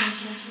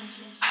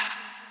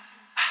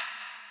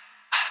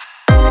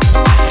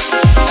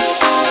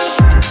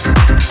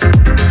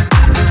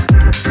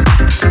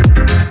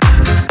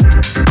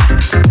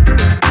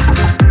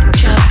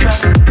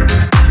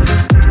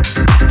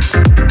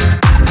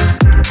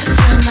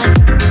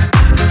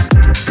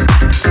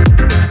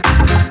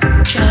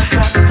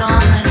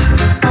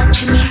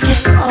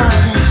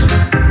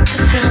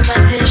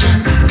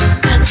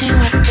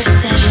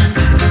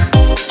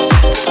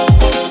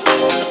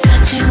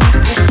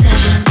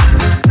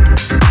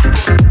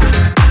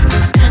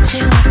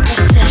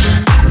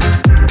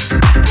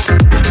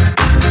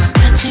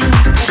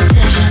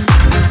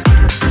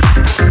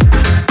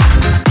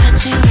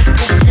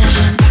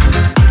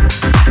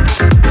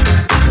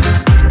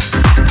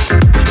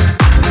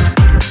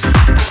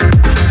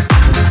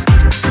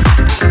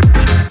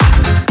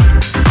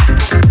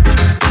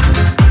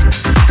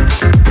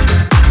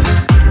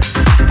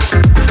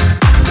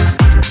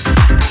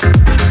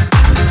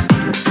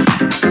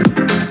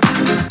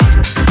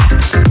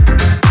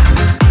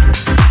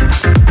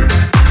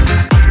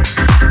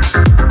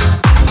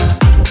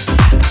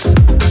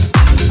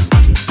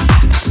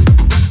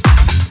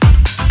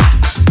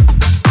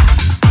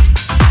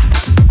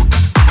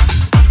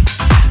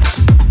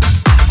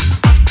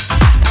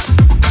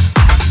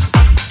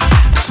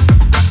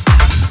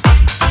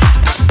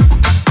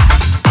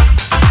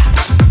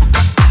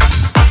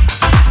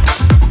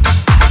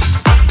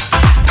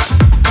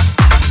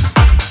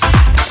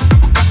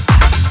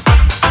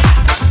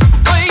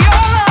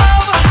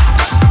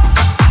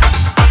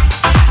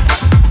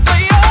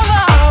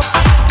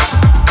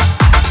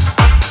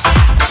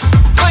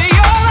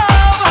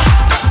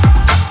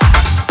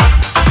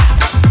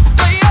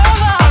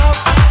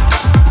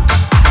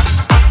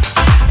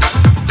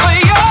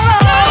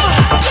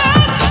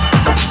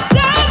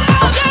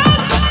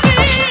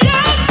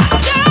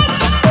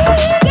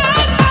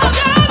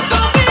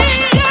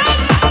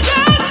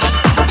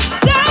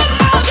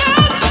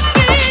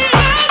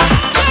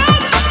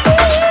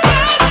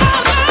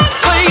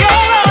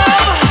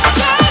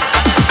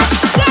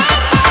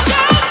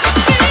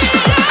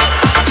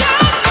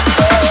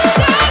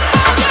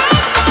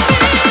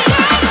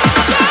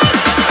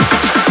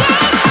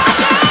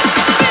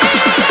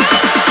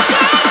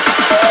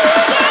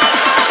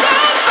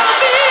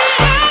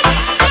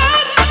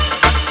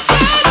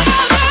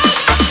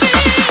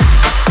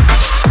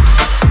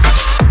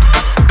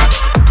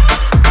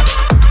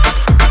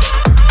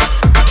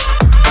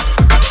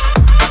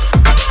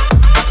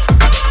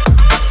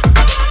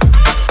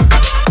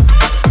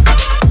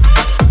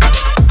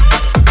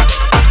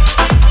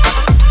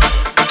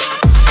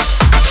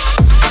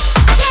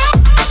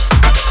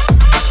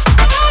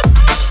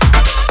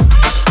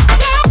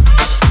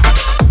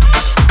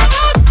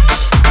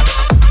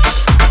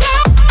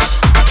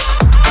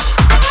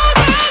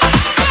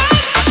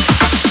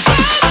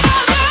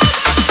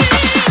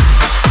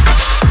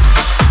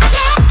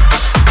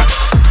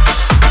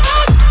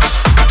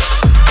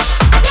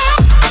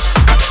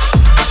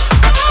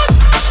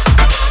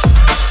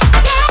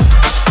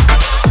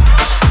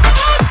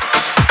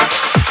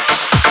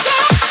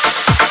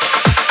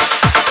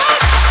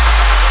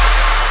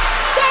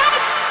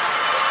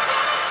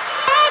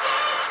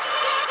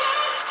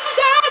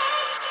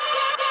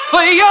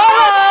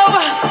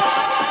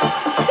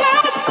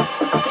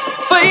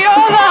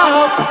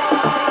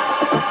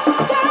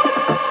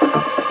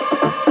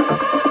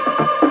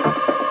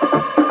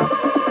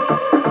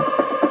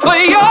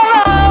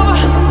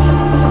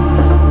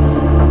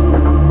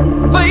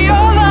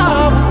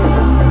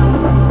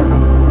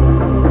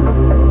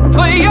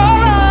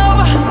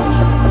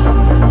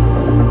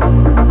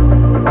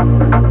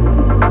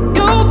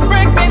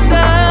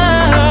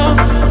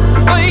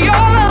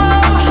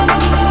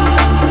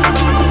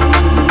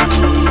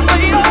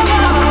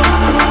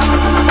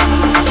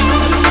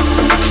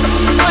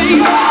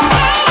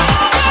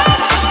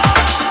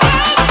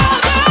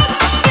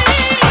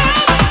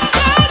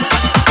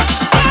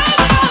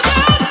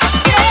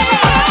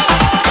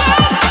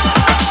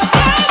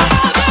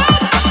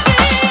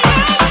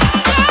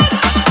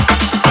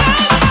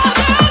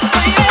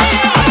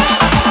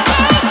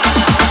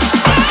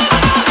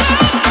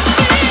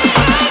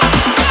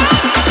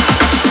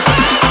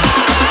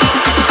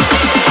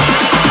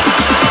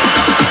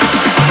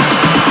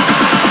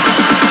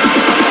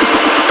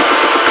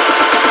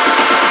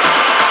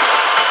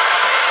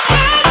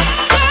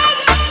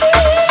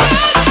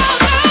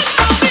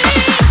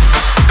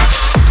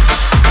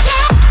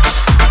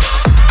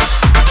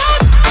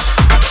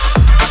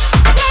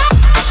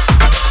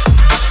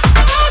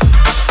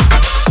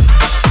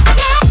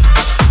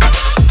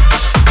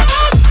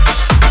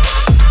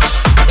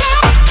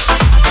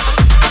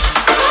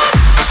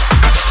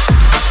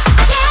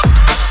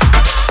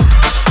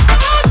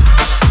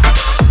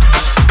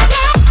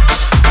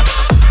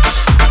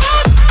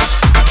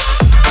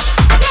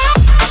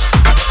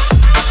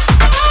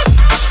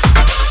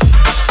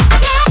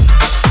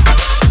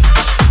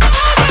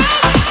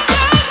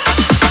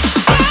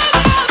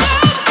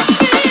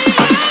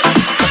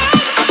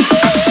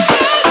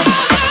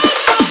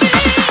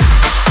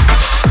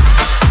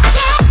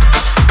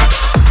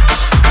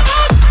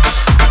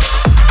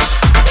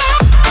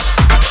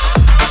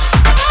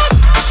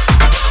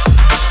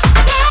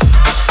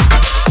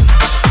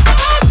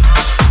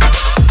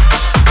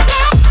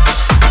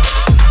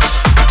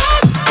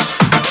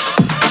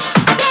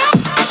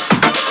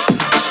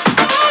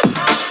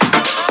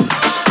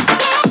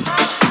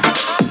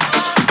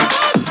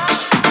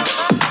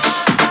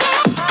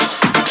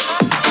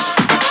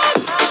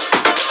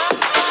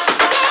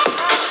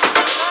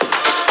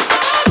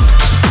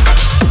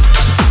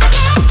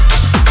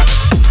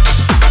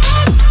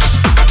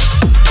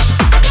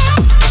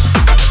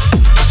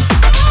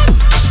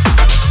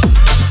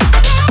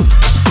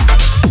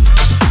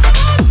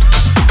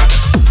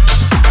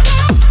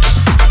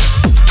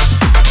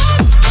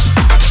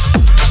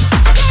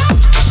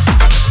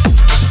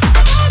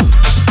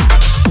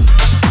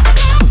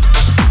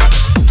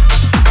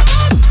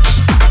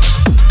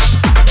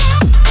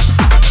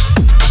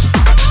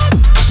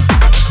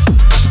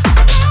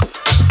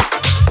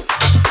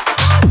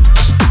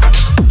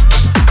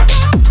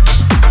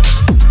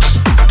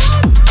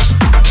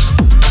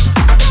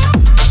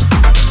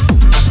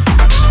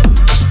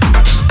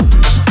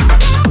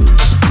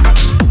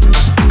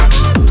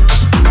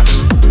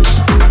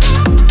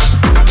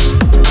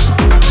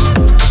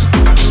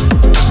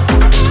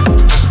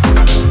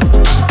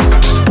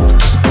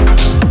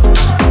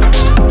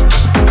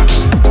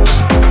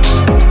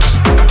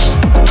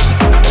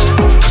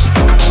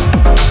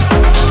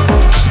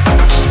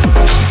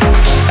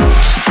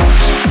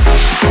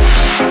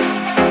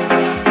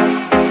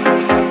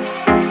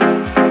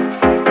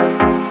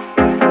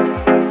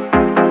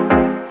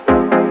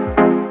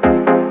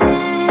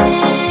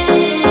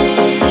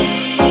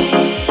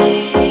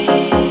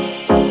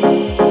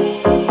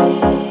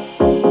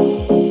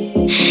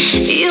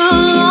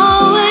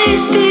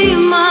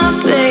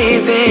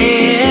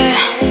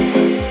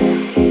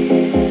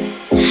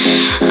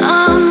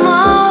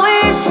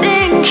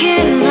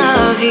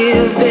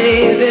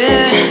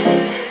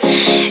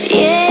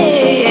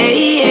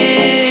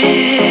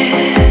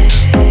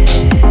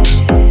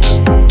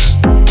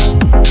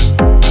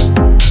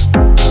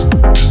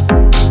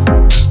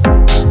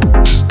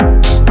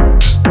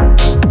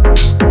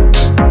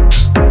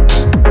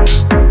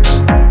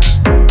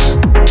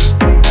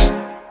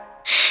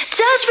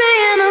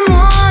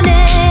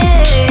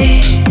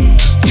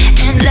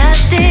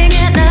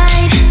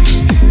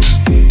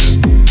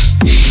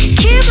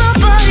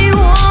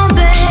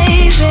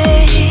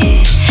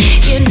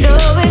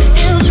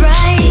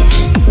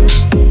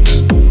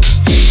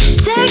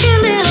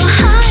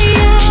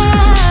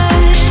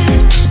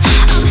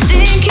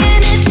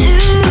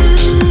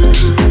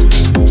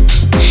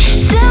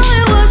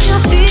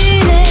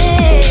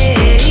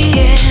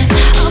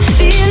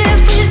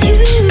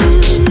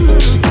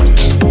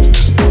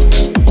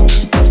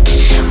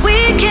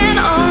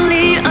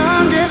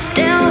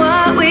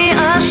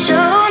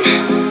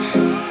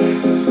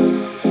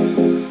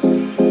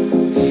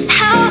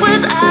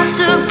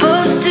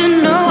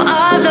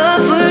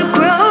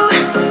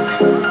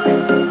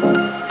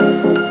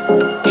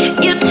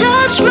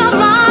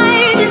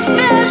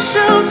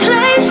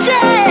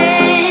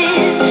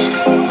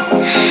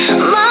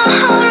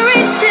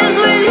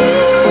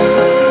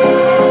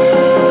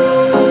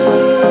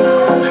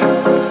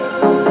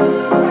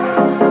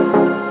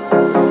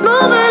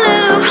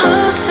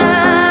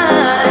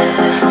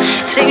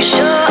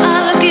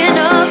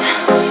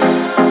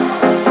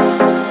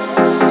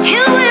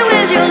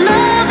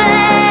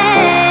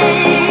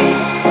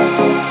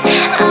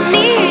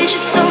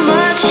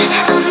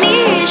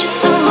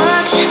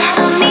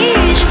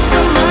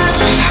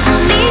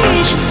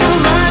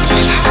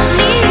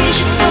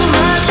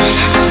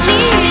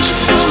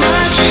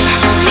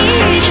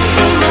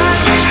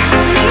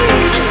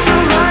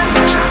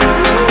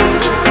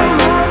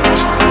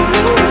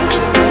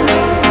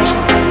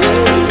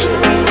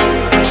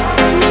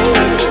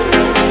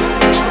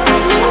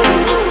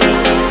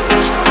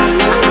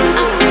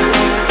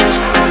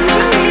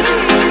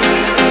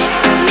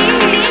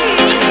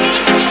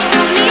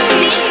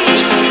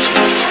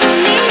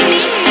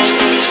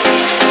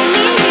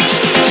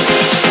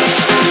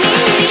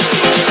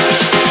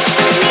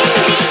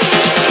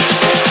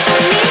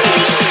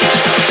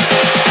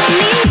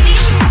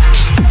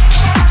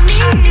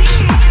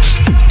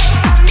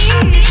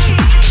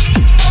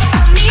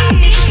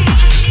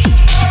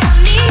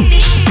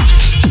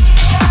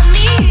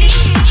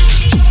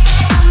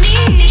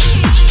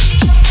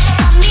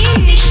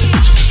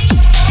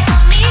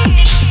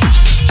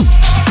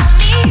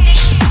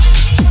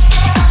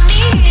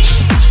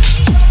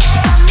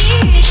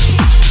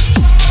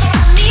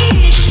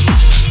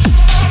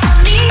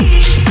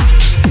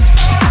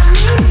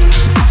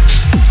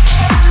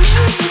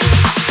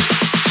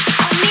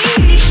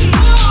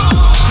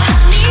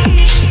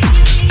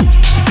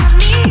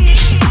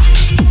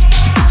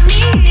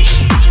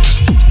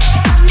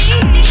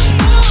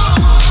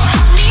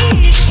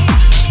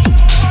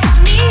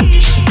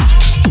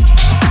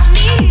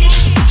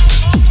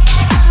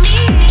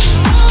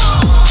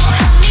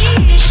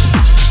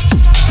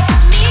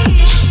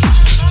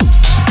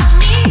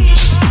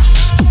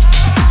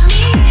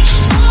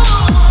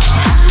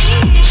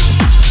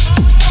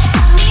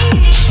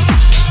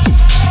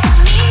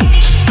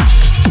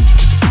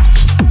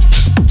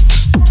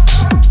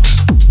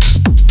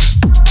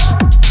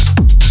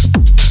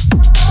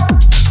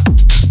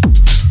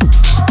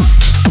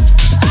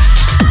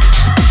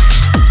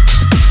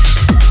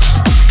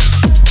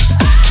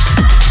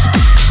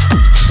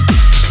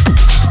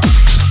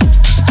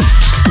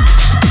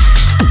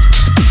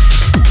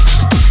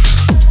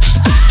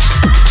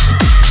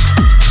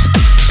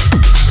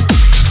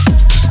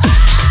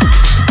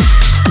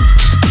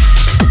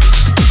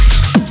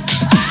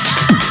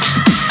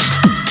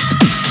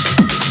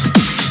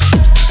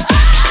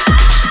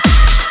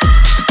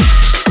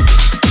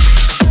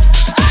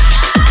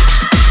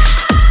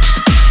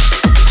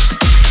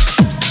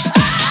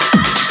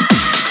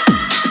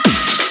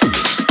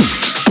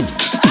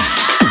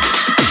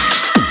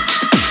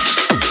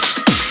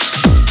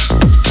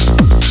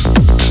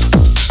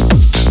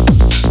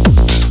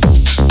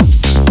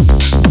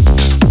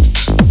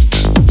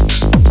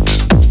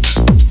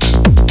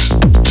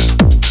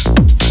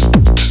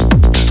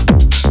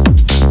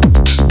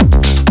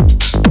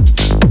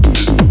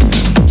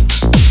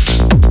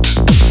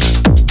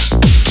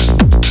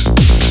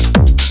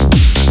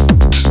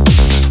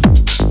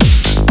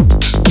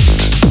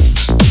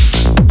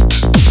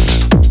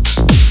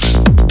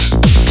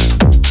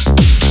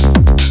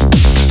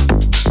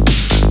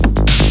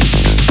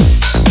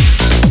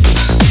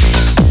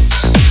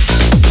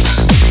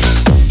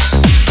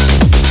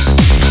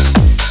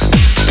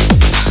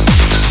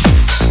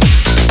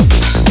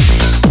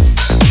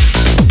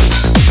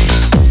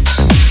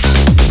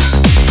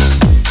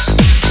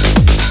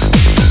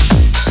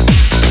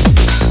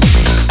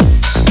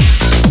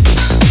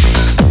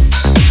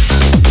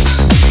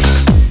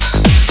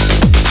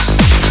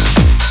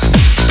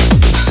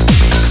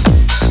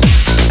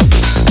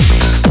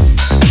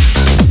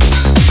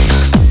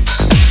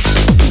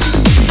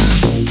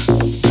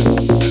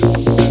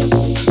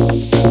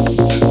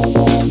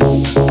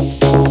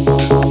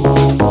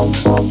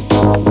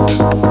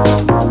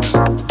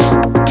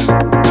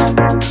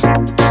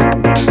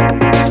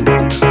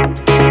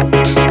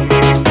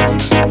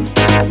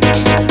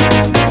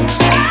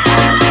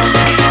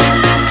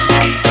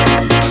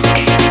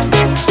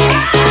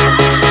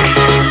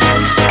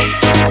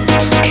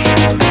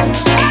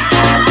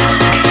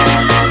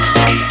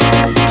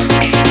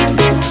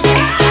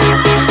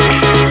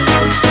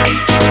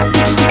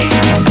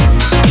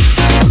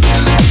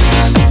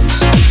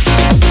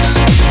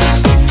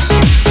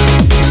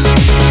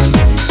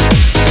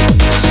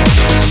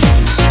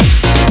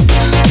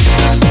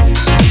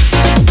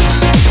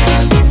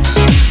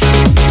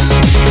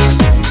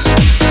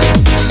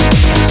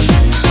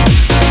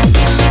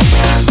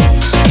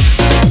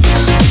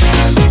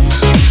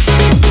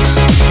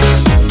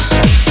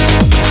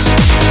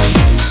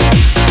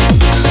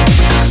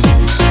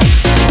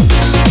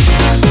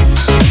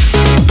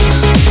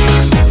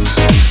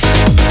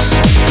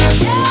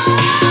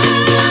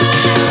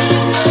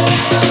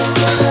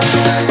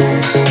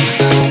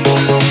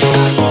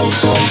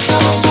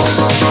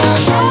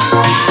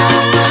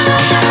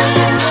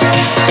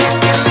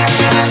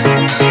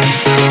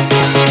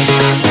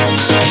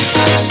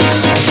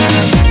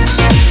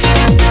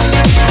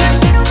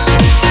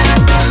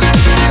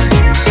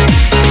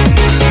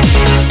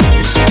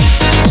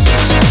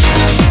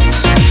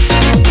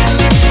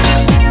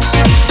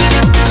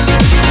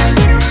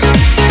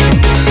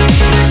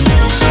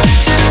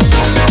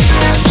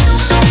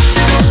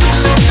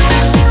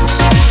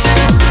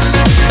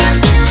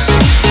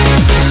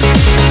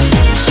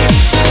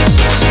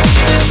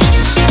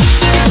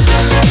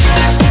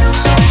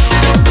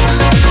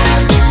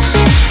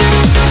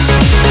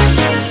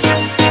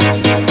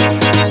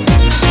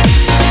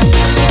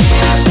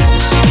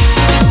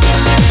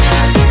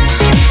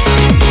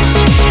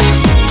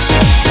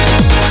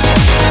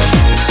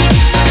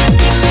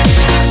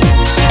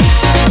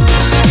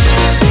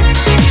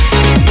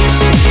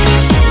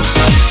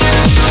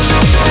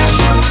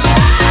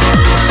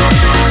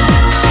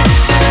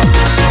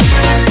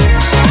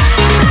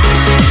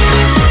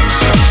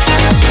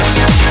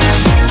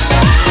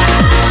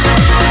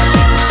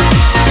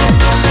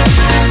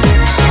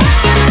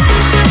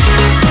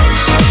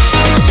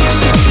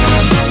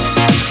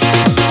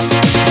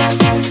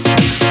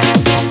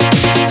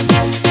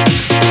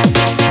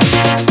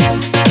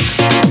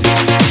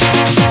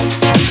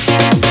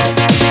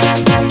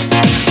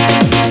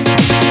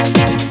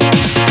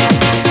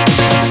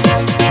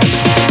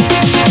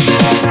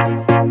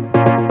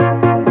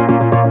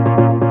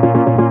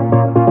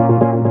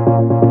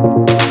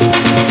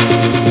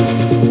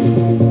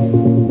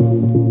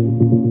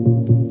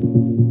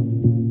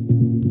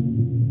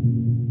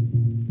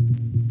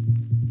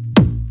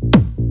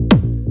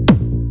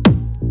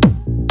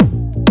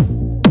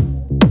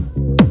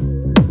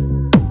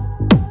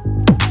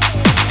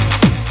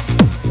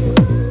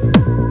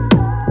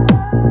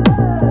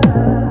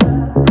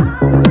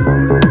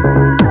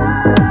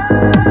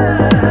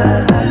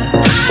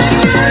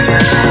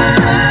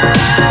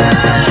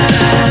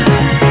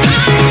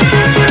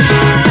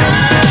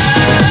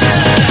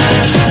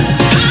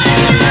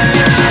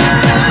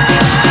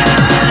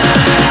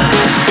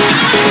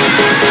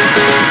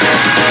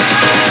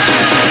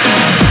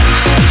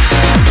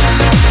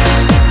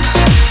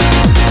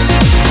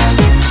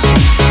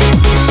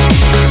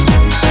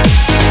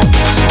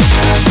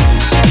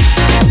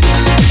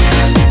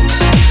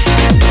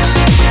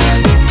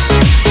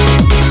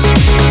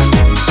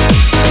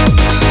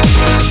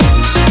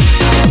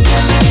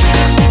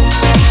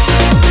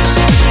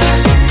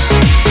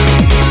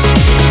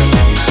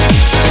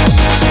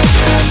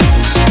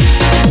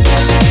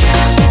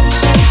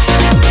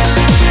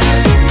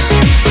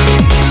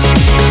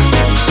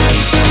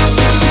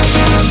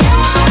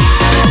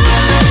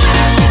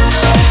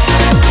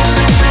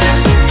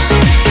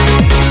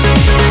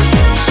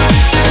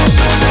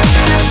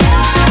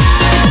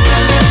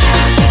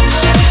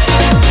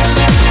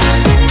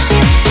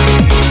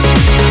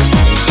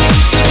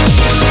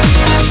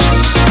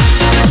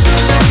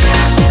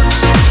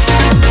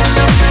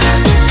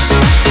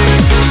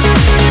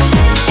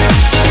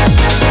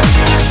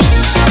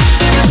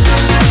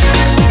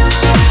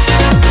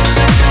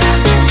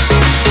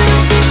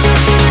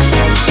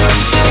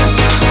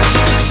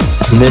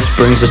 And this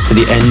brings us to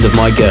the end of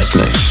my guest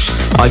mix.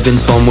 I've been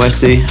Tom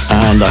Westy,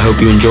 and I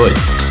hope you enjoyed.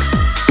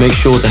 Make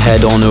sure to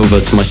head on over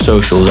to my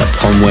socials at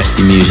Tom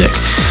Westy Music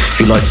if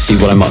you'd like to see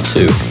what I'm up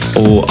to,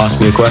 or ask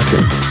me a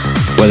question,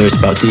 whether it's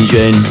about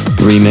DJing,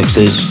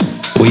 remixes,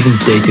 or even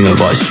dating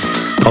advice.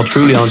 I'll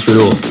truly answer it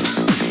all.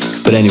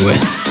 But anyway,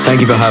 thank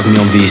you for having me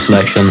on V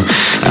Selection,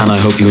 and I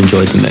hope you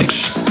enjoyed the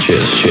mix.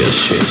 Cheers, cheers,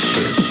 cheers,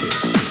 cheers.